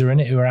countries are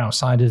in it who are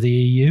outside of the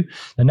EU.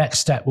 The next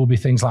step will be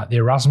things like the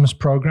Erasmus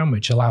programme,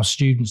 which allows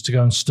students to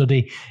go and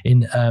study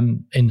in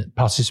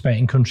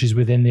participating countries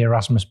within the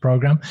Erasmus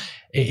programme.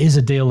 It is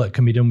a deal that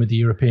can be done with the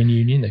European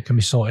Union, that can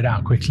be sorted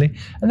out quickly.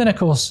 And then, of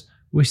course,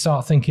 we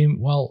start thinking,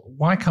 well,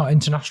 why can't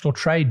international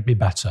trade be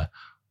better?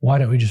 Why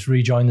don't we just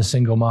rejoin the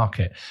single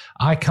market?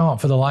 I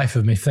can't for the life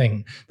of me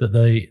think that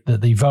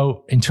the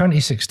vote in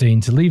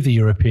 2016 to leave the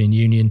European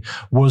Union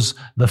was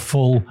the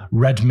full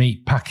red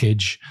meat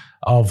package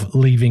of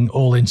leaving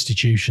all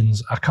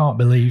institutions. I can't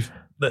believe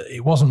that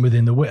it wasn't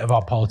within the wit of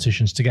our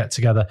politicians to get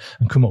together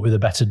and come up with a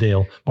better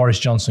deal. Boris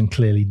Johnson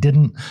clearly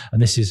didn't,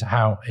 and this is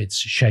how it's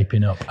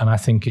shaping up. And I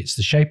think it's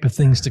the shape of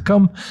things to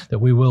come that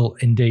we will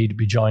indeed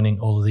be joining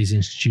all of these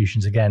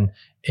institutions again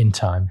in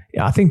time.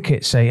 Yeah, I think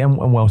it's and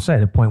well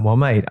said, a point well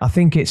made. I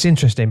think it's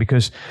interesting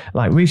because,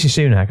 like Rishi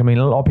Sunak, I mean,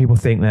 a lot of people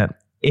think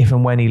that if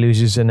and when he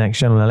loses the next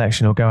general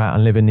election, he'll go out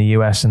and live in the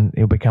US and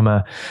he'll become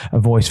a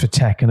voice for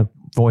tech and a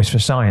voice for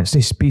science.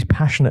 He's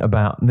passionate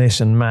about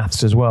this and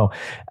maths as well.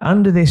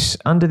 Under this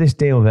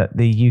deal that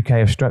the UK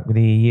have struck with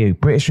the EU,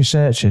 British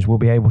researchers will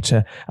be able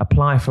to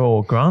apply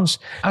for grants.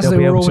 As they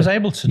were always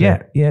able to do.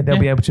 Yeah, they'll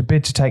be able to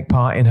bid to take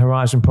part in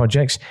Horizon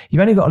projects.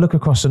 You've only got to look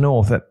across the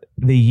north at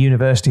the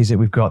universities that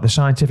we've got, the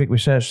scientific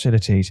research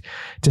facilities,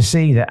 to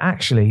see that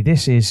actually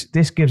this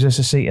gives us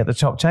a seat at the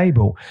top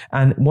table.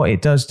 And what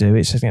it does do,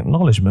 it's an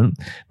acknowledgement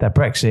that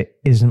Brexit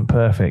isn't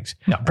perfect.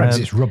 No,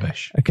 Brexit's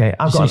rubbish. Okay,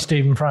 I've got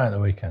Stephen Fry at the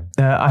weekend.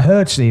 I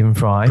heard Stephen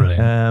Fry.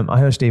 Brilliant.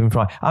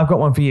 I've got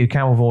one for you,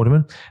 Carol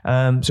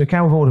Vorderman. So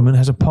Carol Vorderman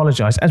has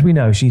apologised. As we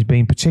know, she's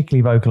been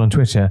particularly vocal on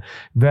Twitter,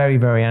 very,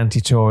 very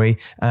anti-Tory,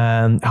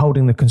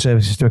 holding the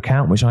Conservatives to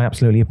account, which I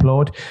absolutely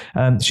applaud.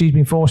 She's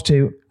been forced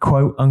to,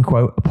 quote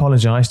unquote,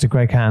 apologise to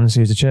Greg Hands,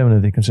 who's the chairman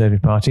of the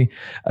Conservative Party,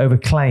 over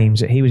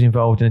claims that he was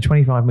involved in a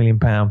 £25 million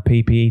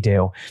PPE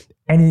deal.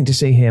 Anything to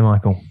see here,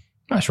 Michael?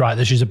 That's right,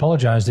 that she's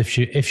apologised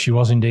if she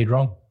was indeed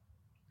wrong.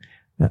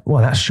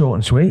 Well, that's short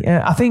and sweet.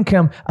 I think what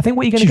you're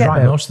going to get. She's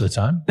right most of the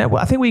time.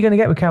 I think what you're going to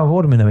get with Carol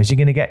Vorderman though is you're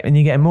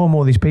getting more and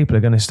more of these people are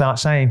going to start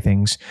saying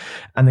things,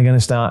 and they're going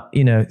to start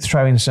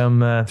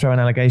throwing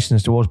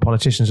allegations towards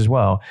politicians as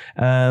well.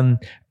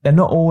 They're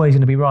not always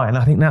going to be right, and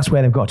I think that's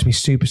where they've got to be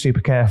super,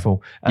 super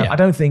careful. I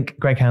don't think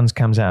Greg Hands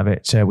comes out of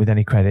it with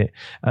any credit.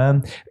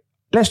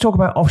 Let's talk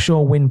about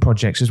offshore wind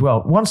projects as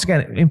well. Once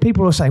again, and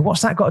people will say,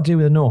 what's that got to do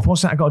with the North?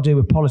 What's that got to do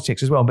with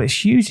politics as well? But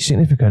it's hugely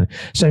significant.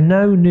 So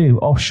no new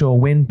offshore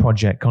wind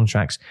project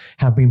contracts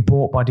have been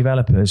bought by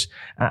developers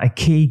at a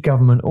key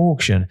government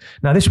auction.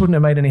 Now, this wouldn't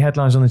have made any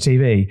headlines on the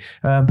TV,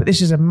 but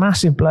this is a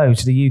massive blow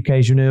to the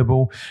UK's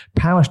renewable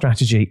power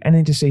strategy.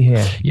 Anything to see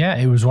here? Yeah,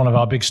 it was one of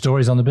our big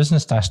stories on the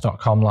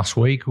businessdesk.com last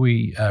week.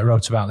 We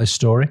wrote about this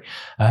story,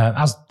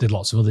 as did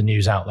lots of other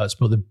news outlets.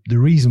 But the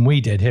reason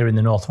we did here in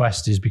the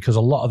Northwest is because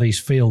a lot of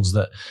these fields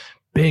that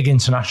big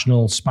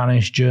international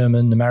Spanish,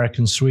 German,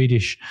 American,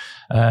 Swedish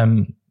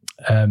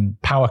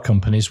power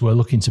companies were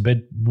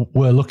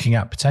looking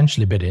at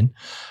potentially bidding,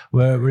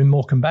 were in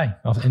Morecambe Bay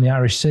in the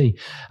Irish Sea.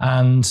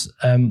 And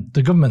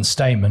the government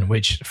statement,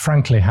 which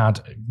frankly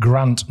had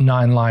Grant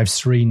 9 Lives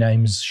 3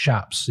 Names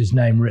Shaps, his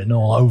name written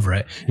all over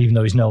it, even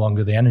though he's no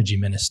longer the energy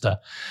minister,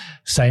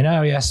 saying,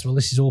 oh yes, well,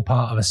 this is all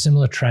part of a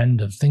similar trend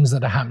of things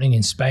that are happening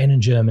in Spain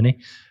and Germany.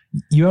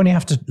 You only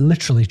have to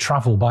literally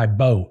travel by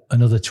boat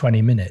another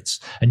 20 minutes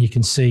and you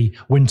can see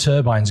wind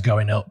turbines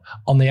going up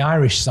on the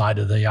Irish side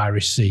of the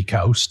Irish sea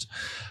coast,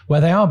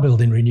 where they are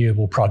building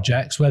renewable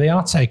projects, where they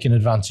are taking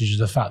advantage of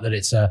the fact that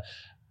it's a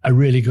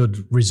really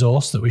good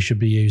resource that we should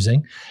be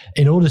using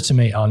in order to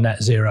meet our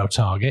net zero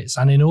targets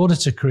and in order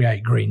to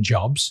create green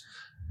jobs.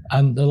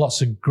 And there are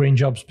lots of green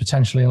jobs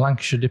potentially in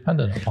Lancashire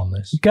dependent upon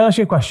this. Can I ask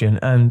you a question?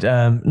 And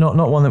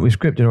not one that we've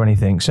scripted or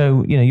anything.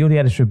 So, you're the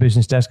editor of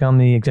Business Desk. I'm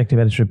the executive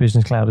editor of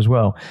Business Cloud as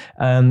well.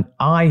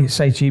 I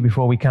say to you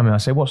before we come in, I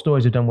say, what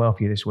stories have done well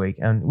for you this week?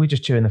 And we're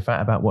just chewing the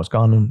fat about what's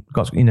gone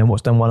and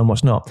what's done well and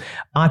what's not.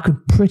 I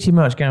could pretty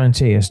much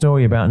guarantee a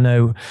story about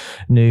no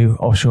new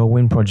offshore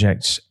wind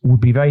projects would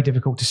be very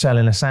difficult to sell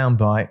in a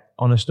soundbite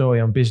on a story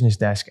on Business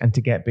Desk and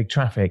to get big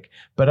traffic.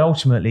 But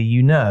ultimately,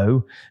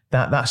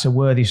 that's a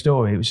worthy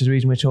story, which is the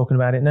reason we're talking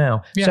about it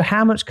now. Yeah. So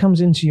how much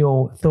comes into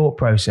your thought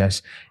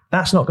process?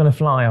 That's not going to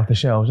fly off the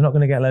shelves. We're not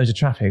going to get loads of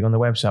traffic on the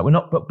website. We're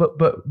not,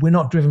 but we're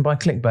not driven by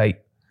clickbait.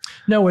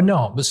 No, we're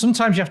not. But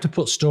sometimes you have to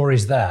put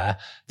stories there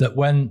that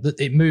when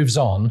it moves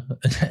on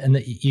and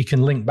that you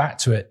can link back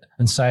to it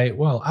and say,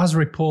 well, as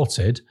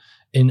reported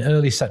in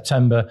early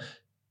September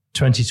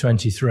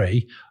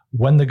 2023,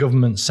 when the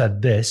government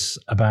said this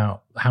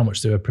about how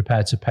much they were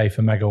prepared to pay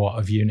for megawatt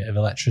of unit of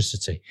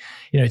electricity,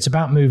 it's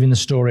about moving the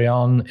story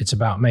on. It's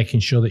about making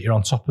sure that you're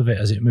on top of it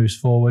as it moves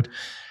forward.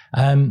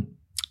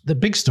 The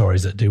big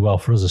stories that do well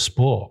for us are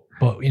sport.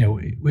 But,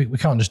 we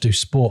can't just do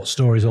sports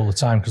stories all the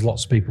time because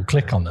lots of people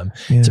click on them.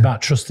 Yeah. It's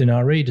about trusting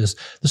our readers.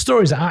 The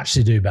stories that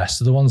actually do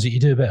best are the ones that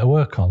you do a bit of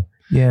work on.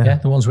 Yeah,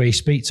 the ones where you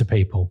speak to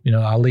people.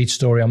 Our lead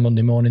story on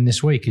Monday morning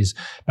this week is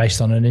based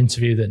on an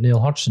interview that Neil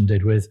Hodgson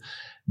did with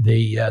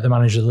the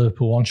manager of the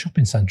Liverpool One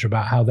shopping centre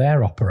about how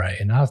they're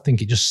operating. I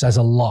think it just says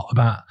a lot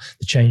about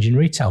the changing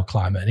retail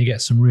climate, and you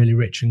get some really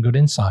rich and good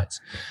insights.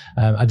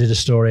 I did a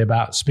story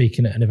about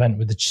speaking at an event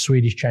with the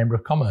Swedish Chamber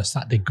of Commerce.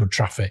 That did good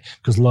traffic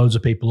because loads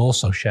of people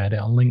also shared it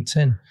on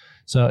LinkedIn.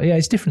 So, yeah,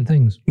 it's different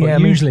things.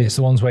 But usually it's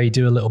the ones where you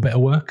do a little bit of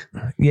work.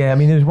 Yeah,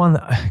 there's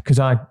one, because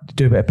I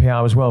do a bit of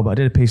PR as well, but I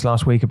did a piece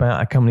last week about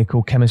a company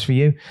called Chemist for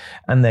You,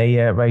 and they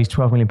raised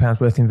 £12 million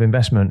worth of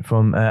investment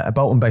from a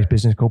Bolton-based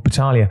business called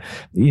Patalia.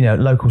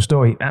 Local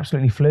story,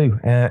 absolutely flew,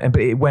 but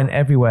it went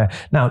everywhere.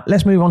 Now,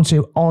 let's move on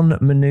to On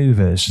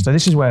Manoeuvres. So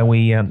this is where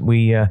we're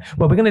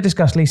going to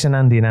discuss Lisa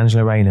Nandy and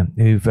Angela Rayner,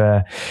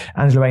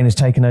 Angela Rayner's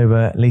taken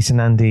over Lisa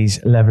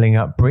Nandy's Levelling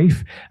Up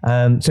brief.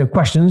 So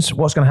questions,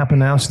 what's going to happen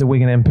now to the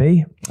Wigan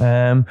MP?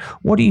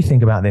 What do you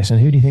think about this, and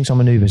who do you think's on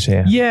manoeuvres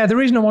here? Yeah, the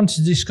reason I wanted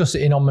to discuss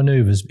it in On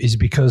Manoeuvres is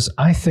because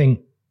I think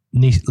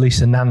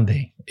Lisa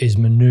Nandy is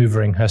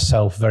manoeuvring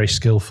herself very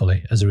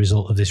skillfully as a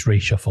result of this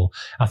reshuffle.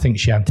 I think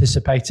she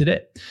anticipated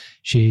it.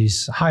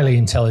 She's highly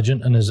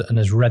intelligent and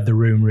has read the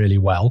room really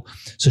well.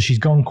 So she's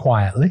gone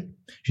quietly.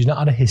 She's not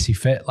had a hissy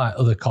fit like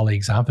other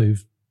colleagues have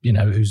who've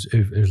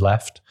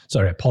left.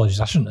 Sorry, apologies,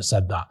 I shouldn't have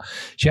said that.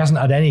 She hasn't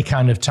had any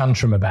kind of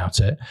tantrum about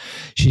it.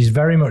 She's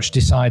very much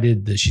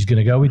decided that she's going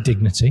to go with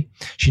dignity.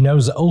 She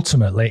knows that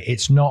ultimately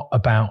it's not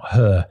about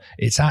her.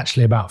 It's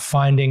actually about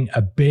finding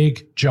a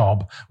big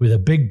job with a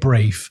big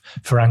brief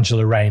for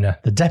Angela Rayner,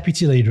 the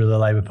deputy leader of the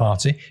Labour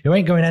Party, who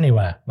ain't going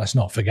anywhere, let's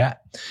not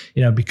forget.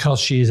 Because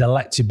she is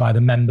elected by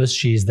the members,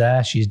 she is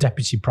there, she's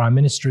deputy prime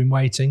minister in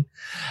waiting.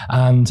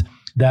 And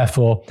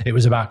therefore, it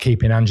was about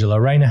keeping Angela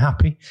Rayner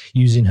happy,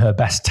 using her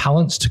best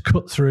talents to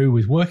cut through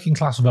with working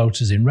class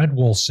voters in red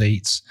wall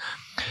seats.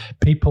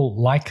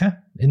 People like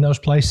her in those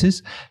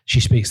places. She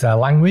speaks their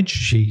language.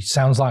 She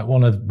sounds like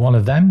one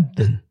of them.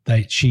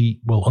 That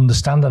she will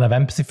understand and have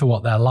empathy for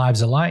what their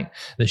lives are like.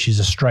 That she's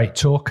a straight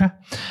talker,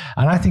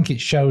 and I think it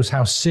shows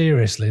how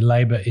seriously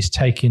Labour is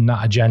taking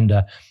that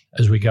agenda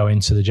as we go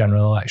into the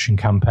general election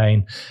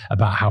campaign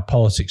about how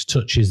politics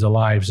touches the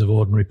lives of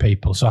ordinary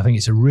people. So I think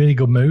it's a really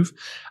good move.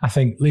 I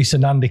think Lisa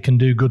Nandy can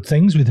do good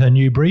things with her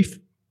new brief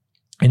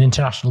in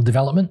international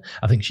development.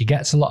 I think she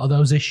gets a lot of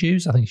those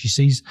issues. I think she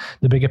sees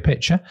the bigger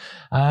picture.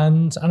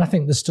 And I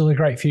think there's still a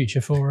great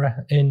future for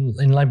her in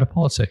Labour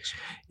politics.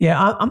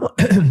 Yeah, I'm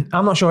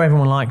not sure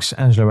everyone likes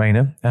Angela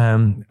Rayner.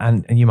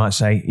 And you might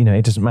say,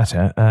 it doesn't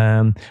matter.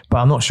 But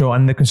I'm not sure.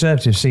 And the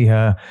Conservatives see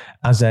her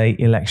as a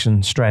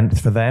election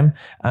strength for them.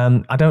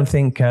 I don't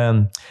think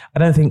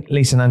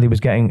Lisa Nandy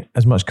was getting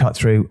as much cut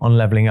through on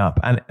Levelling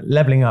Up. And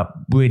Levelling Up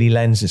really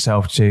lends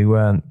itself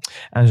to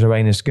Angela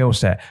Rayner's skill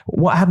set.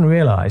 What I hadn't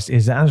realised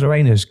is that Angela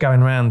Rayner's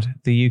going around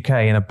the UK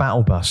in a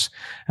battle bus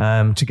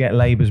to get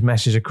Labour's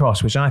message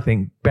across, which I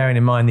think, bearing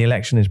in mind the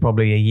election is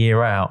probably a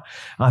year out,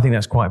 I think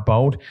that's quite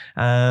bold.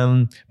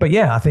 But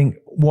yeah, I think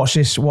watch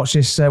this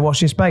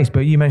space. But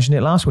you mentioned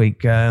it last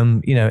week.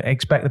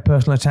 Expect the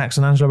personal attacks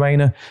on Angela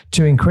Rayner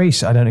to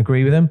increase. I don't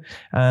agree with them,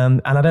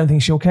 and I don't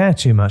think she'll care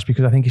too much,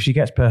 because I think if she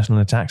gets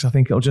personal attacks, I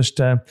think it'll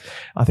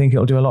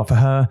do a lot for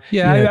her.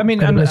 Yeah,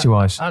 credibility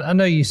wise. I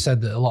know you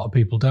said that a lot of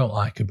people don't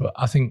like her, but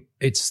I think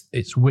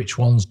it's which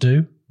ones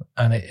do,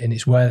 and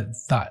it's where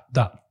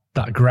that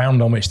that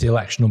ground on which the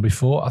election will be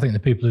fought. I think the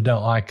people who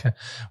don't like her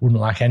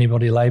wouldn't like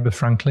anybody Labour,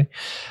 frankly.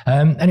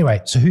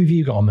 Anyway, so who have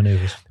you got on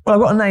manoeuvres? Well,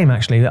 I've got a name,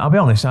 actually, that I'll be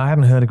honest, I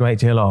hadn't heard a great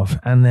deal of.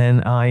 And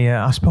then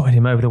I spotted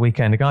him over the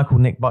weekend, a guy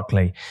called Nick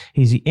Buckley.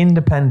 He's the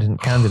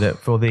independent candidate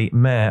for the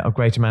Mayor of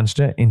Greater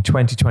Manchester in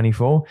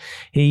 2024.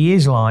 He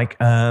is like,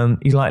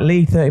 he's like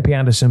Lee 30p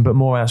Anderson, but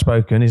more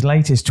outspoken. His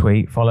latest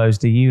tweet follows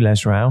the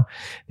ULEZ row,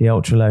 the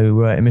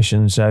ultra-low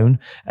emissions zone.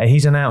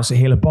 He's announced that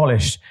he'll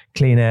abolish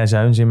clean air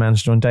zones in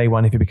Manchester on day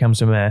one if he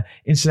becomes a mayor.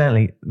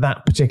 Incidentally,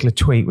 that particular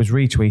tweet was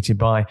retweeted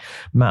by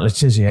Matt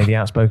Letizia, the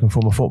outspoken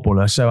former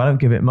footballer, so I don't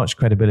give it much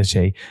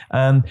credibility.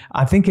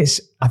 I think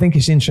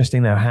it's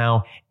interesting though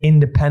how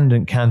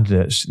independent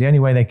candidates, the only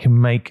way they can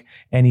make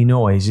any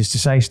noise is to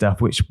say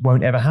stuff which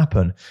won't ever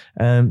happen.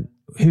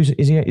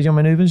 Is he on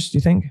manoeuvres, do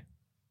you think?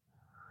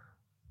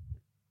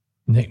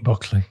 Nick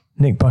Buckley.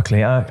 Nick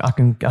Buckley. I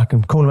can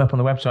call him up on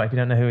the website if you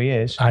don't know who he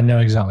is. I know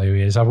exactly who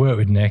he is. I've worked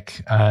with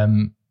Nick.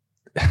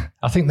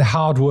 I think the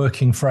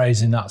hard-working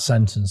phrase in that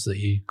sentence that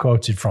you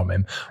quoted from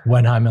him,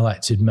 when I'm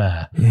elected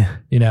mayor,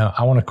 you know,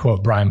 I want to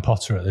quote Brian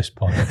Potter at this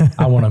point.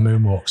 I want to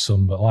moonwalk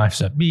some, but life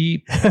said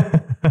beep.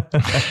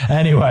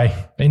 Anyway,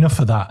 enough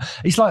of that.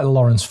 He's like the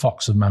Lawrence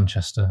Fox of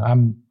Manchester.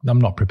 I'm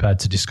not prepared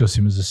to discuss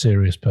him as a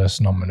serious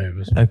person on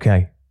manoeuvres.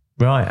 Okay.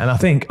 Right. And I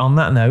think on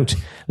that note,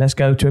 let's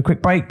go to a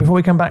quick break before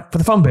we come back for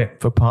the fun bit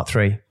for part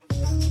 3.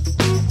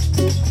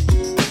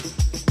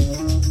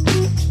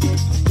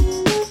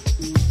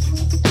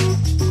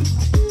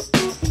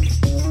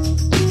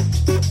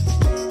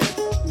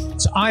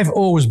 I've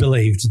always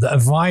believed that a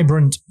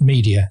vibrant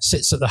media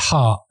sits at the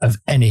heart of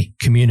any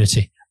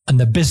community, and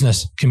the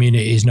business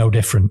community is no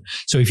different.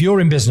 So if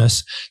you're in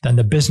business, then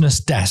the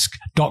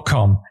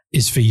businessdesk.com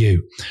is for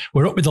you.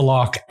 We're up with the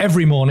lark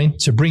every morning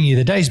to bring you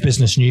the day's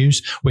business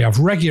news. We have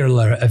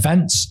regular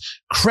events,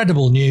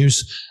 credible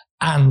news,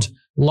 and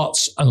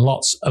lots and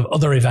lots of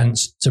other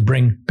events to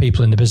bring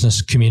people in the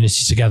business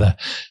community together.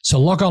 So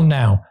log on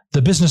now,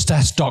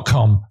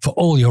 thebusinessdesk.com, for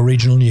all your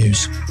regional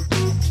news.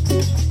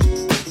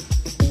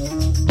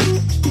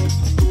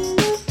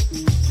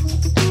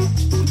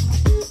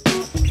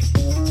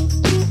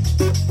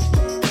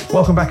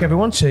 Welcome back,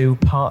 everyone, to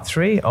part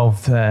 3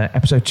 of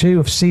episode 2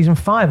 of season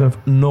 5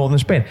 of Northern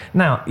Spin.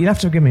 Now, you'll have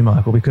to forgive me,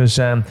 Michael, because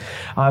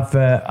I've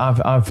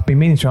been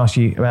meaning to ask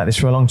you about this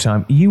for a long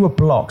time. You were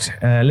blocked.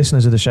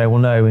 Listeners of the show will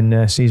know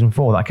in season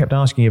 4 that I kept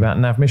asking you about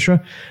Nav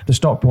Mishra, the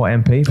Stockport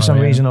MP. For some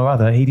reason or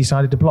other, he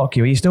decided to block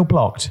you. Are you still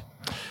blocked?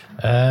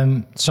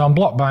 So I'm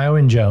blocked by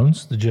Owen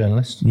Jones, the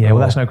journalist. Yeah, well,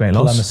 that's no great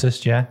loss.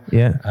 Polemicist, yeah.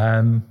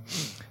 Yeah.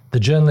 The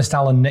journalist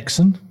Alan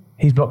Nixon.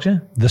 He's blocked you?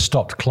 The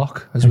stopped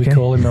clock, as we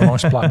call him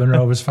amongst Blackburn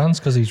Rovers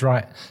fans, because he's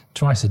right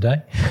twice a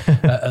day,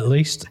 at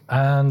least.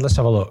 And let's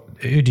have a look.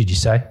 Who did you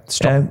say?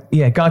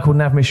 A guy called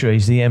Nav Mishra.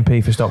 He's the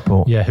MP for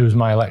Stockport. Yeah, who was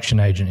my election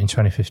agent in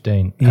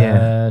 2015.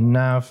 Yeah.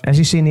 Nav. Has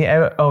he seen the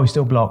error? Oh, he's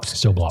still blocked.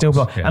 Still blocked.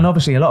 Yeah. And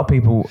obviously, a lot of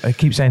people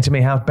keep saying to me,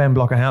 how's Ben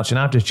Blocker Houchin?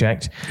 I've just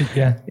checked.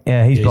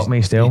 Yeah, he's blocked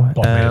me still. He's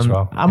blocked me as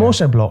well. I'm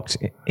also blocked,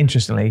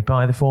 interestingly,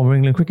 by the former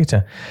England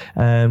cricketer,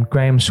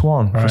 Graham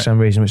Swan, for some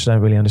reason, which I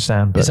don't really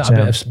understand. But, is that a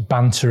bit of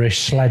banterish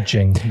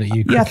sledging that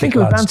you? Yeah, I think it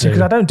was banter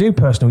because I don't do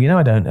personal. You know,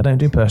 I don't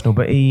do personal.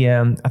 But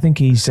I think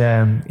he's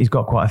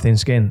got quite a thin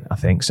skin. I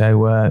think so.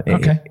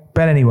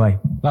 But anyway,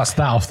 that's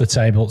that off the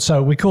table.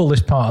 So we call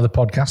this part of the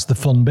podcast the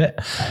fun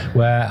bit,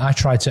 where I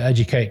try to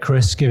educate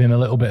Chris, give him a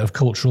little bit of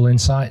cultural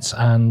insights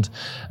and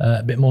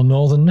a bit more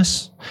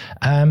northernness.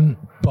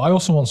 But I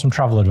also want some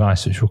travel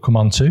advice, which we'll come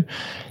on to.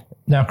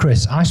 Now,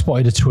 Chris, I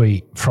spotted a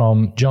tweet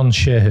from John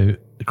Sheahu,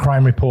 the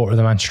crime reporter of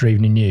the Manchester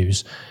Evening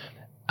News,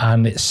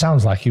 and it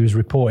sounds like he was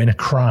reporting a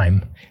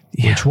crime.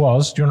 Which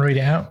was, do you want to read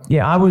it out?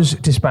 Yeah, I was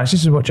dispatched,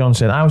 this is what John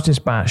said, I was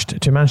dispatched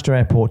to Manchester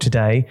Airport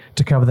today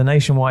to cover the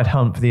nationwide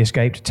hunt for the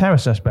escaped terror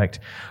suspect.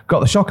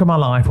 Got the shock of my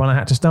life when I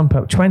had to stump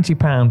up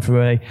 £20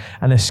 for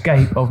an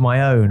escape of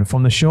my own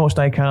from the short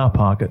stay car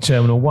park at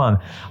Terminal 1.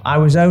 I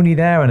was only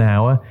there an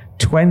hour,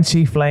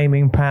 20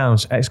 flaming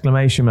pounds,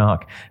 exclamation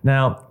mark.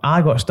 Now,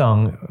 I got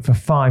stung for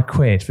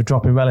 £5 for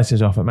dropping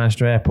relatives off at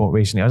Manchester Airport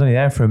recently. I was only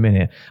there for a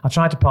minute. I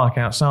tried to park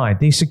outside.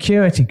 These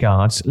security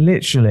guards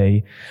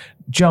literally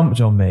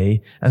jumped on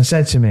me and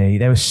said to me,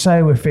 they were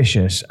so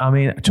officious. I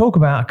mean, talk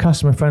about a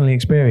customer-friendly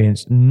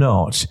experience.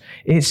 Not.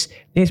 It's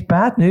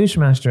bad news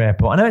for Manchester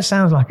Airport. I know it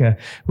sounds like it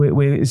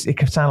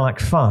could sound like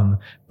fun,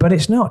 but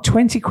it's not.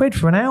 £20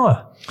 for an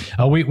hour.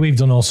 We've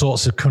done all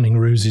sorts of cunning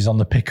ruses on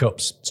the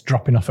pickups,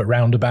 dropping off at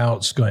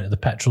roundabouts, going to the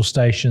petrol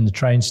station, the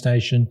train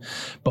station.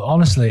 But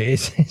honestly,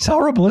 it's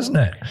horrible, isn't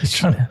it?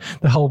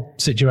 The whole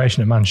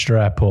situation at Manchester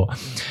Airport.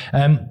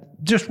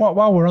 Just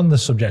while we're on the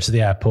subject of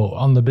the airport,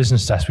 on the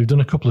business desk, we've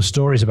done a couple of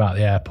stories about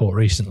the airport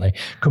recently,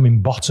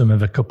 coming bottom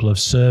of a couple of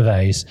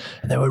surveys,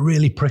 and they were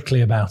really prickly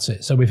about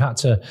it. So we've had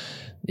to,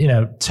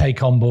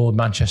 take on board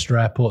Manchester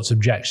Airport's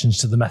objections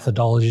to the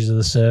methodologies of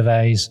the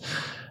surveys.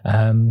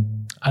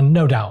 And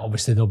no doubt,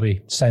 obviously, they'll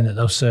be saying that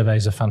those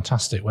surveys are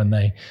fantastic when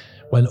they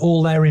when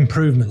all their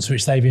improvements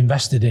which they've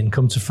invested in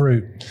come to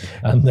fruit,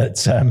 and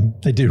that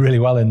they do really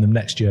well in them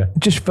next year.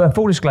 Just for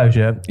full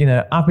disclosure,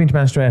 I've been to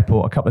Manchester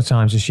Airport a couple of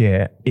times this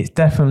year. It's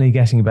definitely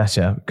getting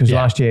better because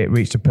last year it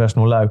reached a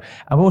personal low.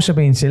 I've also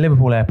been to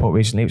Liverpool Airport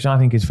recently, which I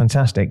think is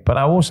fantastic. But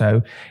I was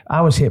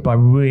hit by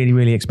really,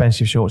 really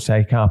expensive short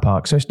stay car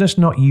parks. So it's just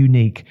not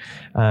unique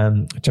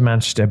to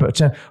Manchester.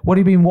 But what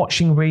have you been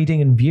watching,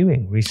 reading and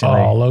viewing recently?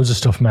 Oh, loads of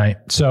stuff, mate.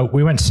 So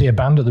we went to see a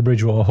band at the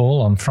Bridgewater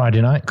Hall on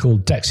Friday night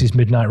called Dexy's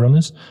Midnight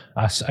Runners.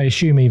 I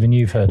assume even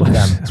you've heard of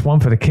them. It's one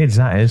for the kids,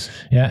 that is.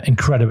 Yeah,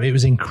 incredible. It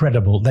was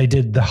incredible. They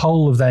did the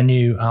whole of their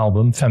new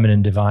album,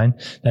 Feminine Divine,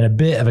 then a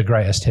bit of a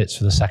greatest hits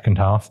for the second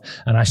half.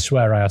 And I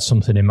swear I had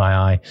something in my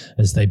eye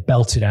as they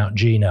belted out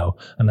Gino.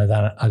 And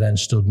I then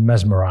stood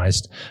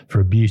mesmerised for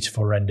a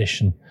beautiful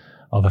rendition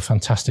of a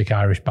fantastic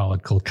Irish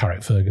ballad called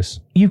Carrickfergus.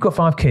 You've got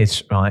 5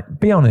 kids, right?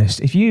 Be honest.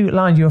 If you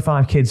lined your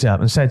 5 kids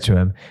up and said to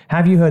them,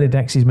 have you heard of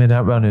Dexy's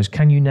Midnight Runners?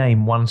 Can you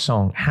name one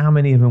song? How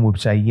many of them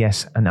would say,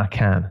 yes, and I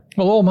can?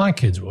 Well, all my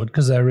kids would,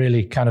 because they're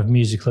really kind of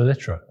musically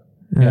literate.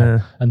 Yeah.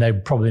 And they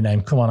probably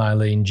named Come On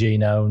Eileen,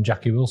 Gino and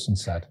Jackie Wilson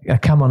said. Yeah,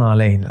 Come On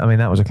Eileen. I mean,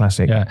 that was a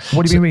classic. Yeah.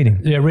 What have you been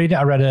reading? Yeah,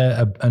 I read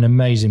an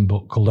amazing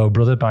book called Oh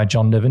Brother by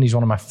John Niven. He's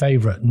one of my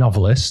favourite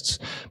novelists,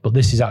 but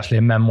this is actually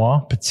a memoir,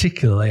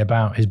 particularly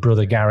about his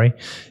brother Gary,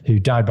 who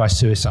died by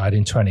suicide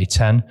in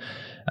 2010.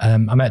 I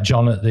met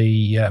John at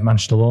the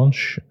Manchester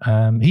launch.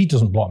 He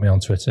doesn't block me on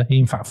Twitter. He,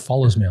 in fact,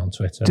 follows me on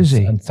Twitter. Does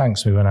he? And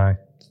thanks me when I...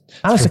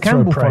 Alistair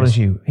Campbell follows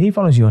you. He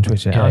follows you on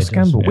Twitter. Yeah,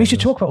 Alistair Campbell. We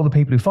should talk about all the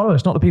people who follow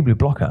us, not the people who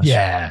block us.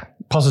 Yeah,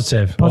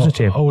 positive.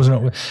 Always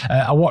not.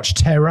 I watched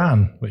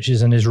Tehran, which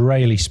is an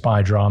Israeli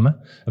spy drama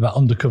about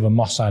undercover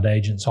Mossad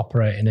agents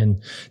operating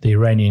in the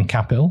Iranian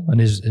capital, an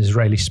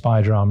Israeli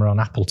spy drama on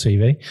Apple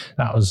TV.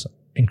 That was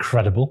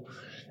incredible.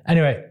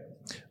 Anyway,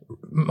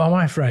 my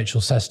wife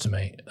Rachel says to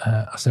me,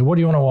 I say, what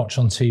do you want to watch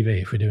on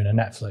TV if we're doing a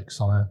Netflix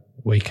on a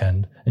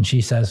weekend? And she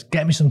says,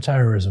 get me some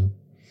terrorism.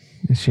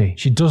 Is she?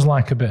 She does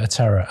like a bit of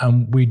terror,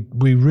 and we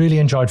really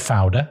enjoyed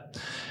Fauda.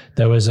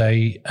 There was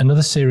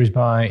another series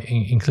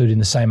including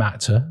the same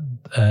actor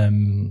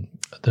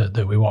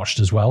that we watched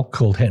as well,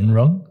 called Hit and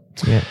Run.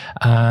 Yeah.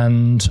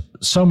 And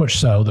so much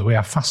so that we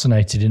are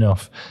fascinated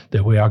enough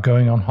that we are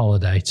going on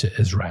holiday to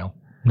Israel.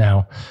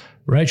 Now,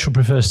 Rachel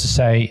prefers to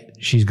say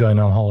she's going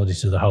on holiday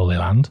to the Holy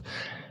Land.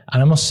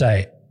 And I must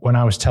say, when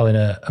I was telling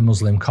a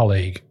Muslim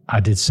colleague,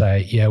 I did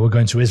say, yeah, we're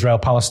going to Israel,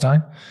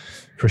 Palestine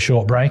for a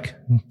short break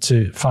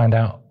to find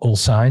out all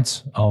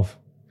sides of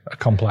a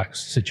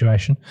complex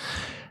situation.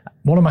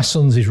 One of my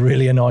sons is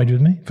really annoyed with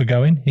me for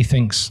going. He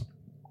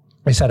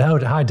said, oh,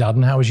 hi, Dad,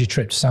 and how was your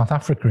trip to South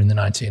Africa in the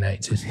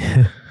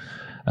 1980s?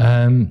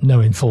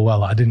 Knowing full well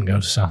that I didn't go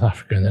to South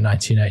Africa in the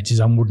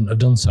 1980s and wouldn't have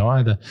done so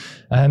either.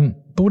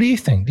 But what do you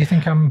think? Do you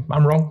think I'm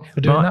wrong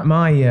for doing that?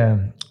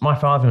 My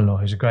father-in-law,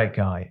 who's a great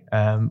guy,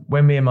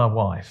 when me and my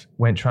wife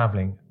went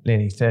travelling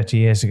nearly 30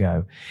 years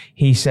ago,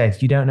 he said,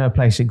 you don't know a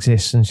place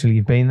exists until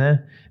you've been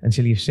there,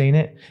 until you've seen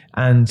it.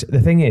 And the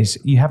thing is,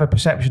 you have a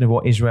perception of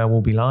what Israel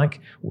will be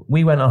like.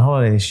 We went on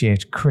holiday this year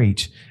to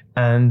Crete,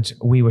 and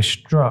we were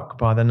struck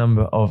by the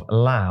number of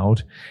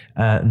loud,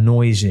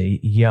 noisy,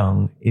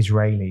 young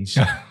Israelis.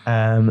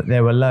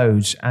 There were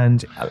loads,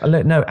 and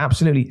no,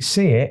 absolutely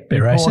see it,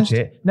 bit report racist?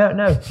 it. No,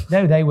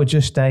 they were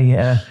just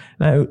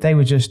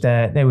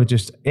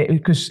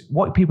because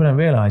what people don't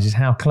realise is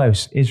how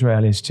close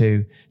Israel is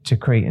to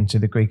Crete and to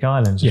the Greek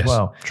islands as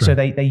well. True. So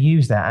they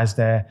use that as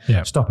their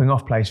stopping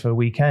off place for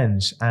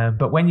weekends.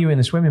 But when you were in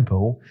the swimming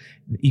pool,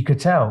 you could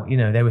tell,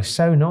 they were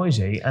so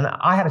noisy. And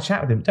I had a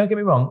chat with them. Don't get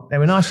me wrong, they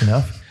were nice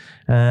enough.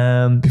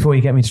 Before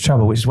you get me into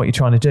trouble, which is what you're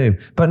trying to do.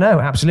 But no,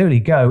 absolutely,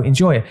 go,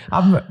 enjoy it.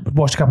 I've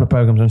watched a couple of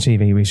programs on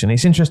TV recently.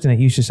 It's interesting that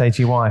you should say to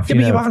your wife, but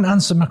you haven't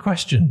answered my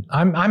question.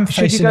 I'm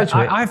facing a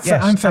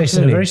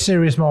very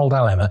serious moral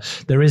dilemma.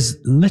 There is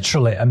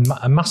literally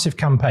a massive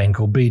campaign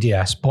called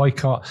BDS,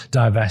 Boycott,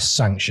 Divest,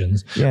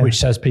 Sanctions, which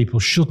says people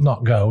should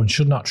not go and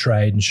should not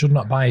trade and should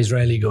not buy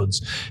Israeli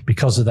goods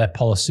because of their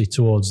policy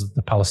towards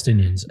the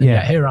Palestinians. And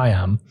yet here I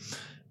am,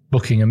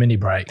 booking a mini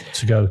break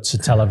to go to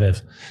Tel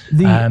Aviv.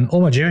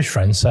 All my Jewish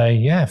friends say,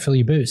 yeah, fill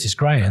your boots, it's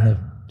great. And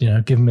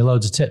they've given me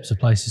loads of tips of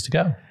places to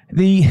go.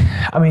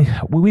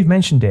 We've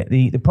mentioned it.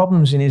 The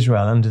problems in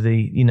Israel under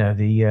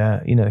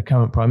the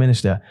current prime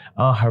minister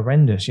are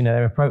horrendous.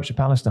 Their approach to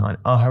Palestine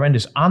are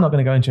horrendous. I'm not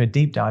going to go into a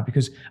deep dive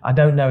because I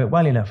don't know it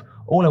well enough.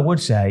 All I would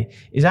say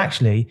is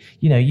actually,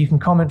 you can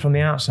comment from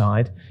the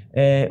outside,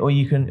 or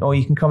you can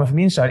comment from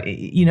the inside.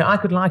 I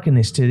could liken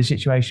this to the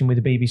situation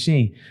with the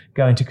BBC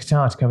going to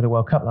Qatar to cover the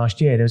World Cup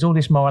last year. There was all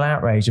this moral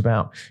outrage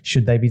about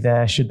should they be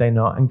there, should they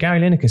not? And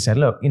Gary Lineker said,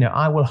 look,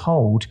 I will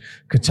hold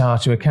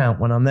Qatar to account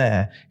when I'm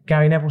there.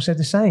 Gary Neville said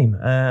the same.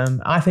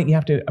 I think you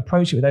have to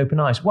approach it with open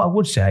eyes. What I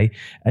would say,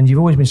 and you've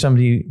always been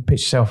somebody who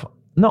puts yourself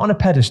not on a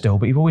pedestal,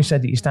 but you've always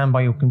said that you stand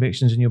by your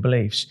convictions and your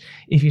beliefs.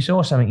 If you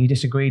saw something you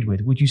disagreed with,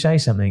 would you say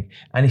something?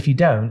 And if you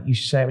don't, you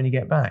should say it when you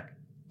get back.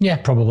 Yeah,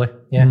 probably.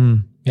 Yeah.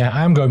 Yeah,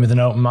 I am going with an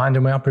open mind,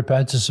 and we are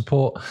prepared to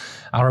support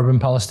Arab and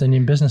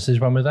Palestinian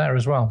businesses when we're there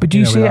as well. But do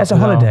you see it as a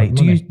holiday?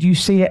 Do you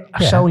see it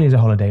solely as a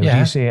holiday, or do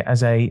you see it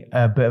as a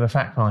bit of a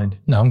fact find?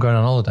 No, I'm going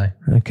on holiday.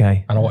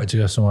 Okay. And I wanted to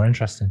go somewhere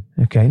interesting.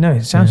 Okay, no,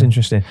 it sounds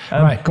interesting.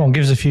 Right, go on,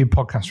 give us a few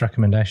podcast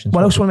recommendations.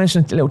 Well, I also want to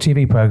mention a little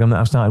TV program that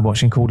I've started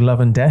watching called Love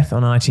and Death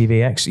on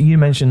ITVX. You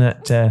mentioned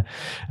that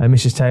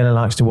Mrs. Taylor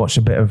likes to watch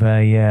a bit of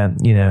a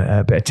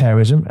bit of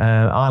terrorism.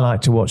 I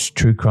like to watch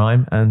true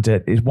crime, and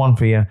it's one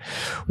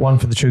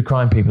for the true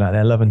crime people out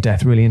there. Love and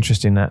Death, really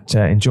interesting.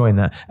 Enjoying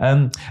that.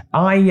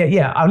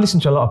 I listen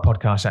to a lot of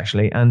podcasts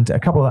actually, and a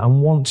couple that I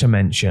want to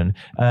mention.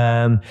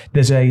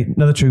 There's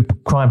another true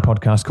crime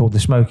podcast called The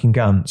Smoking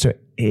Gun. So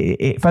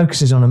it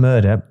focuses on a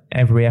murder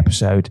every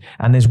episode,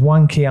 and there's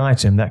one key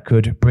item that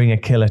could bring a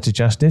killer to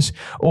justice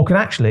or could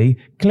actually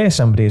clear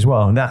somebody as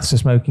well, and that's the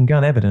smoking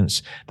gun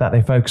evidence that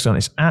they focus on.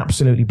 It's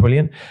absolutely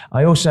brilliant.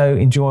 I also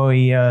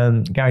enjoy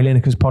Gary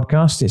Lineker's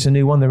podcast. It's a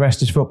new one, The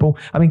Rest is Football.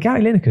 I mean,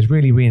 Gary Lineker's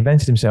really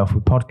reinvented himself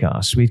with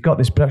podcasts. We've got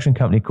this production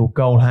company called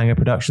Goal Hanger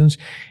Productions,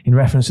 in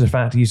reference to the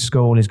fact he used to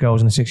score all his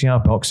goals in the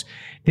 6-yard box.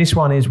 This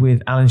one is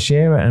with Alan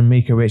Shearer and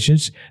Mika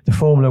Richards. The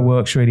formula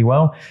works really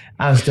well,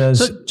 as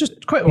does... So just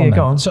a quick one.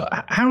 Go on. So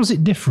how is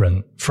it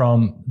different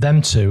from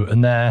them two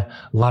and their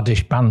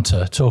laddish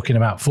banter talking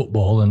about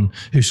football and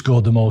who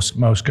scored the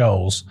most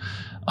goals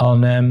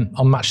on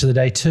Match of the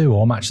Day 2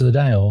 or Match of the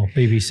Day or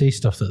BBC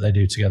stuff that they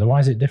do together? Why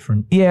is it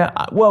different? Yeah,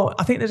 well,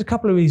 I think there's a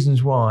couple of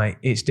reasons why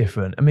it's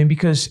different. I mean,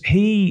 because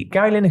Gary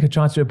Lineker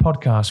tried to do a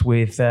podcast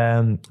with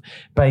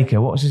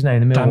Baker. What was his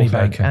name? The Danny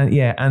Millwall fan.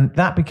 Baker. And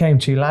that became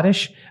too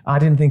laddish. I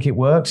didn't think it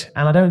worked,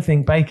 and I don't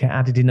think Baker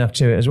added enough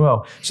to it as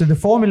well. So the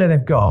formula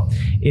they've got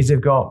is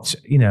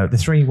the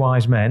three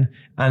wise men,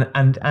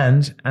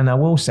 and I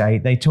will say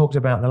they talked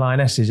about the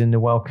Lionesses in the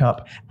World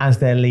Cup as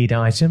their lead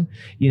item.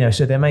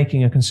 So they're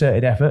making a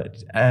concerted effort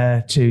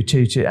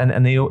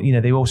and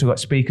they also got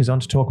speakers on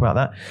to talk about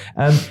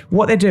that.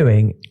 What they're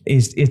doing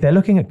is they're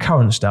looking at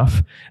current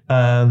stuff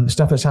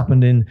that's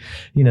happened in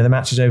the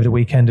matches over the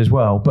weekend as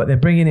well, but they're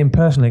bringing in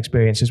personal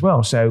experience as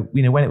well. So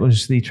when it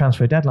was the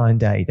transfer deadline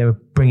day, they were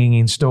bringing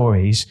in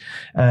stories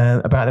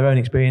about their own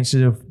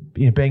experiences of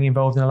being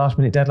involved in a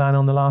last-minute deadline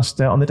on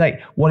the date,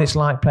 what it's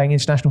like playing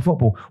international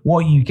football.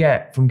 What you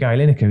get from Gary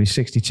Lineker, who's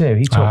 62,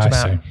 he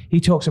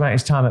talks about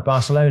his time at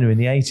Barcelona in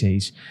the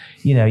 80s.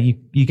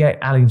 You get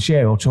Alan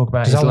Shearer talk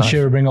about. Does Alan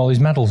Shearer bring all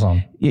his medals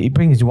on? He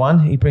brings his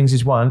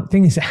one.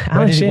 Thing is,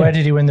 where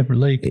did he win the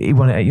league? He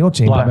won it at your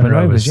team, Blackburn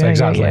Rovers. Yeah,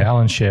 exactly. Yeah.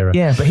 Alan Shearer.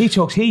 Yeah, but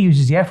he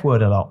uses the F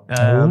word a lot.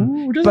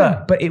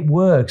 But it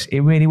works. It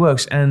really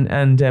works.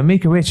 And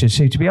Mika Richards,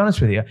 who, to be honest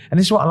with you, and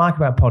this is what I like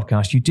about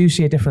podcasts, you do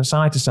see a different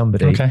side to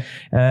somebody. Okay.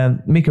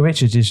 Mika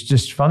Richards is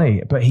just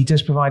funny, but he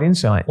does provide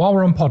insight. While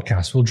we're on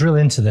podcasts, we'll drill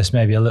into this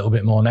maybe a little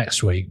bit more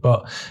next week,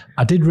 but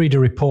I did read a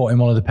report in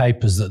one of the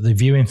papers that the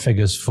viewing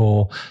figures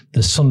for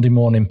the Sunday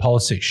morning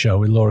politics show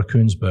with Laura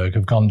Kuenssberg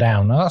have gone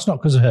down. Now, that's not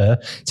because of her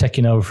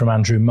taking over from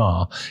Andrew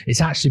Marr.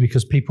 It's actually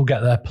because people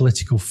get their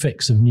political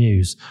fix of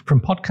news from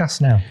podcasts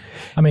now.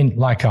 I mean,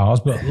 like ours,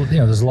 but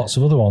there's lots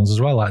of other ones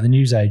as well, like the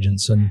News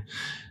Agents and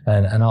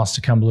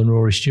Alistair Campbell and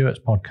Rory Stewart's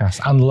podcast,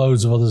 and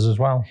loads of others as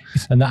well.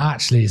 And that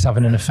actually is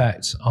having an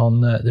effect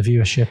on the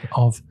viewership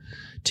of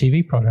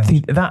TV programs.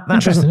 That's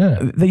interesting,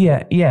 isn't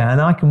it? Yeah,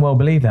 and I can well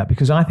believe that,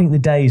 because I think the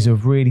days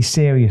of really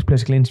serious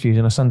political interviews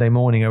on a Sunday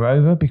morning are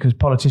over, because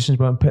politicians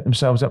won't put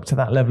themselves up to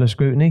that level of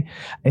scrutiny.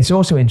 It's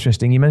also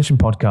interesting, you mentioned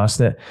podcasts,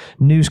 that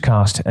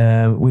Newscast,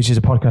 which is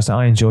a podcast that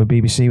I enjoy,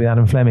 BBC with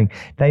Adam Fleming,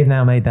 they've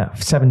now made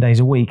that 7 days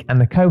a week,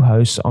 and the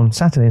co-host on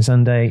Saturday and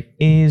Sunday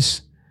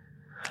is...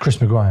 Chris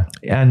Maguire.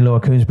 And Laura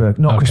Kuenssberg,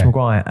 not Chris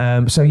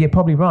Maguire. So you're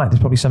probably right. There's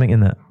probably something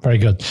in that. Very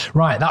good.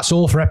 Right, that's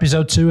all for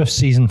episode 2 of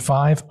season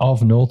 5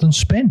 of Northern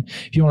Spin.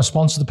 If you want to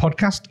sponsor the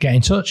podcast, get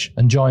in touch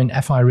and join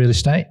FI Real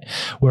Estate.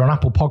 We're on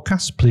Apple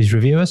Podcasts. Please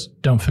review us.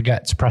 Don't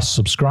forget to press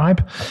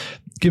subscribe.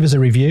 Give us a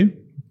review.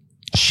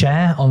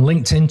 Share on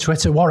LinkedIn,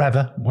 Twitter,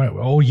 wherever,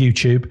 or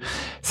YouTube.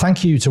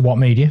 Thank you to What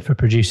Media for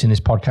producing this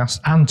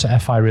podcast, and to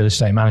FI Real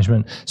Estate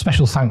Management.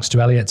 Special thanks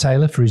to Elliot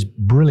Taylor for his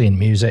brilliant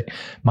music.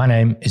 My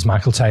name is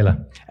Michael Taylor.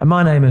 And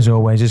my name, as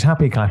always, is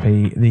Happy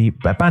Clappy, the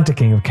banter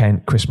king of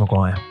Kent, Chris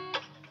Maguire.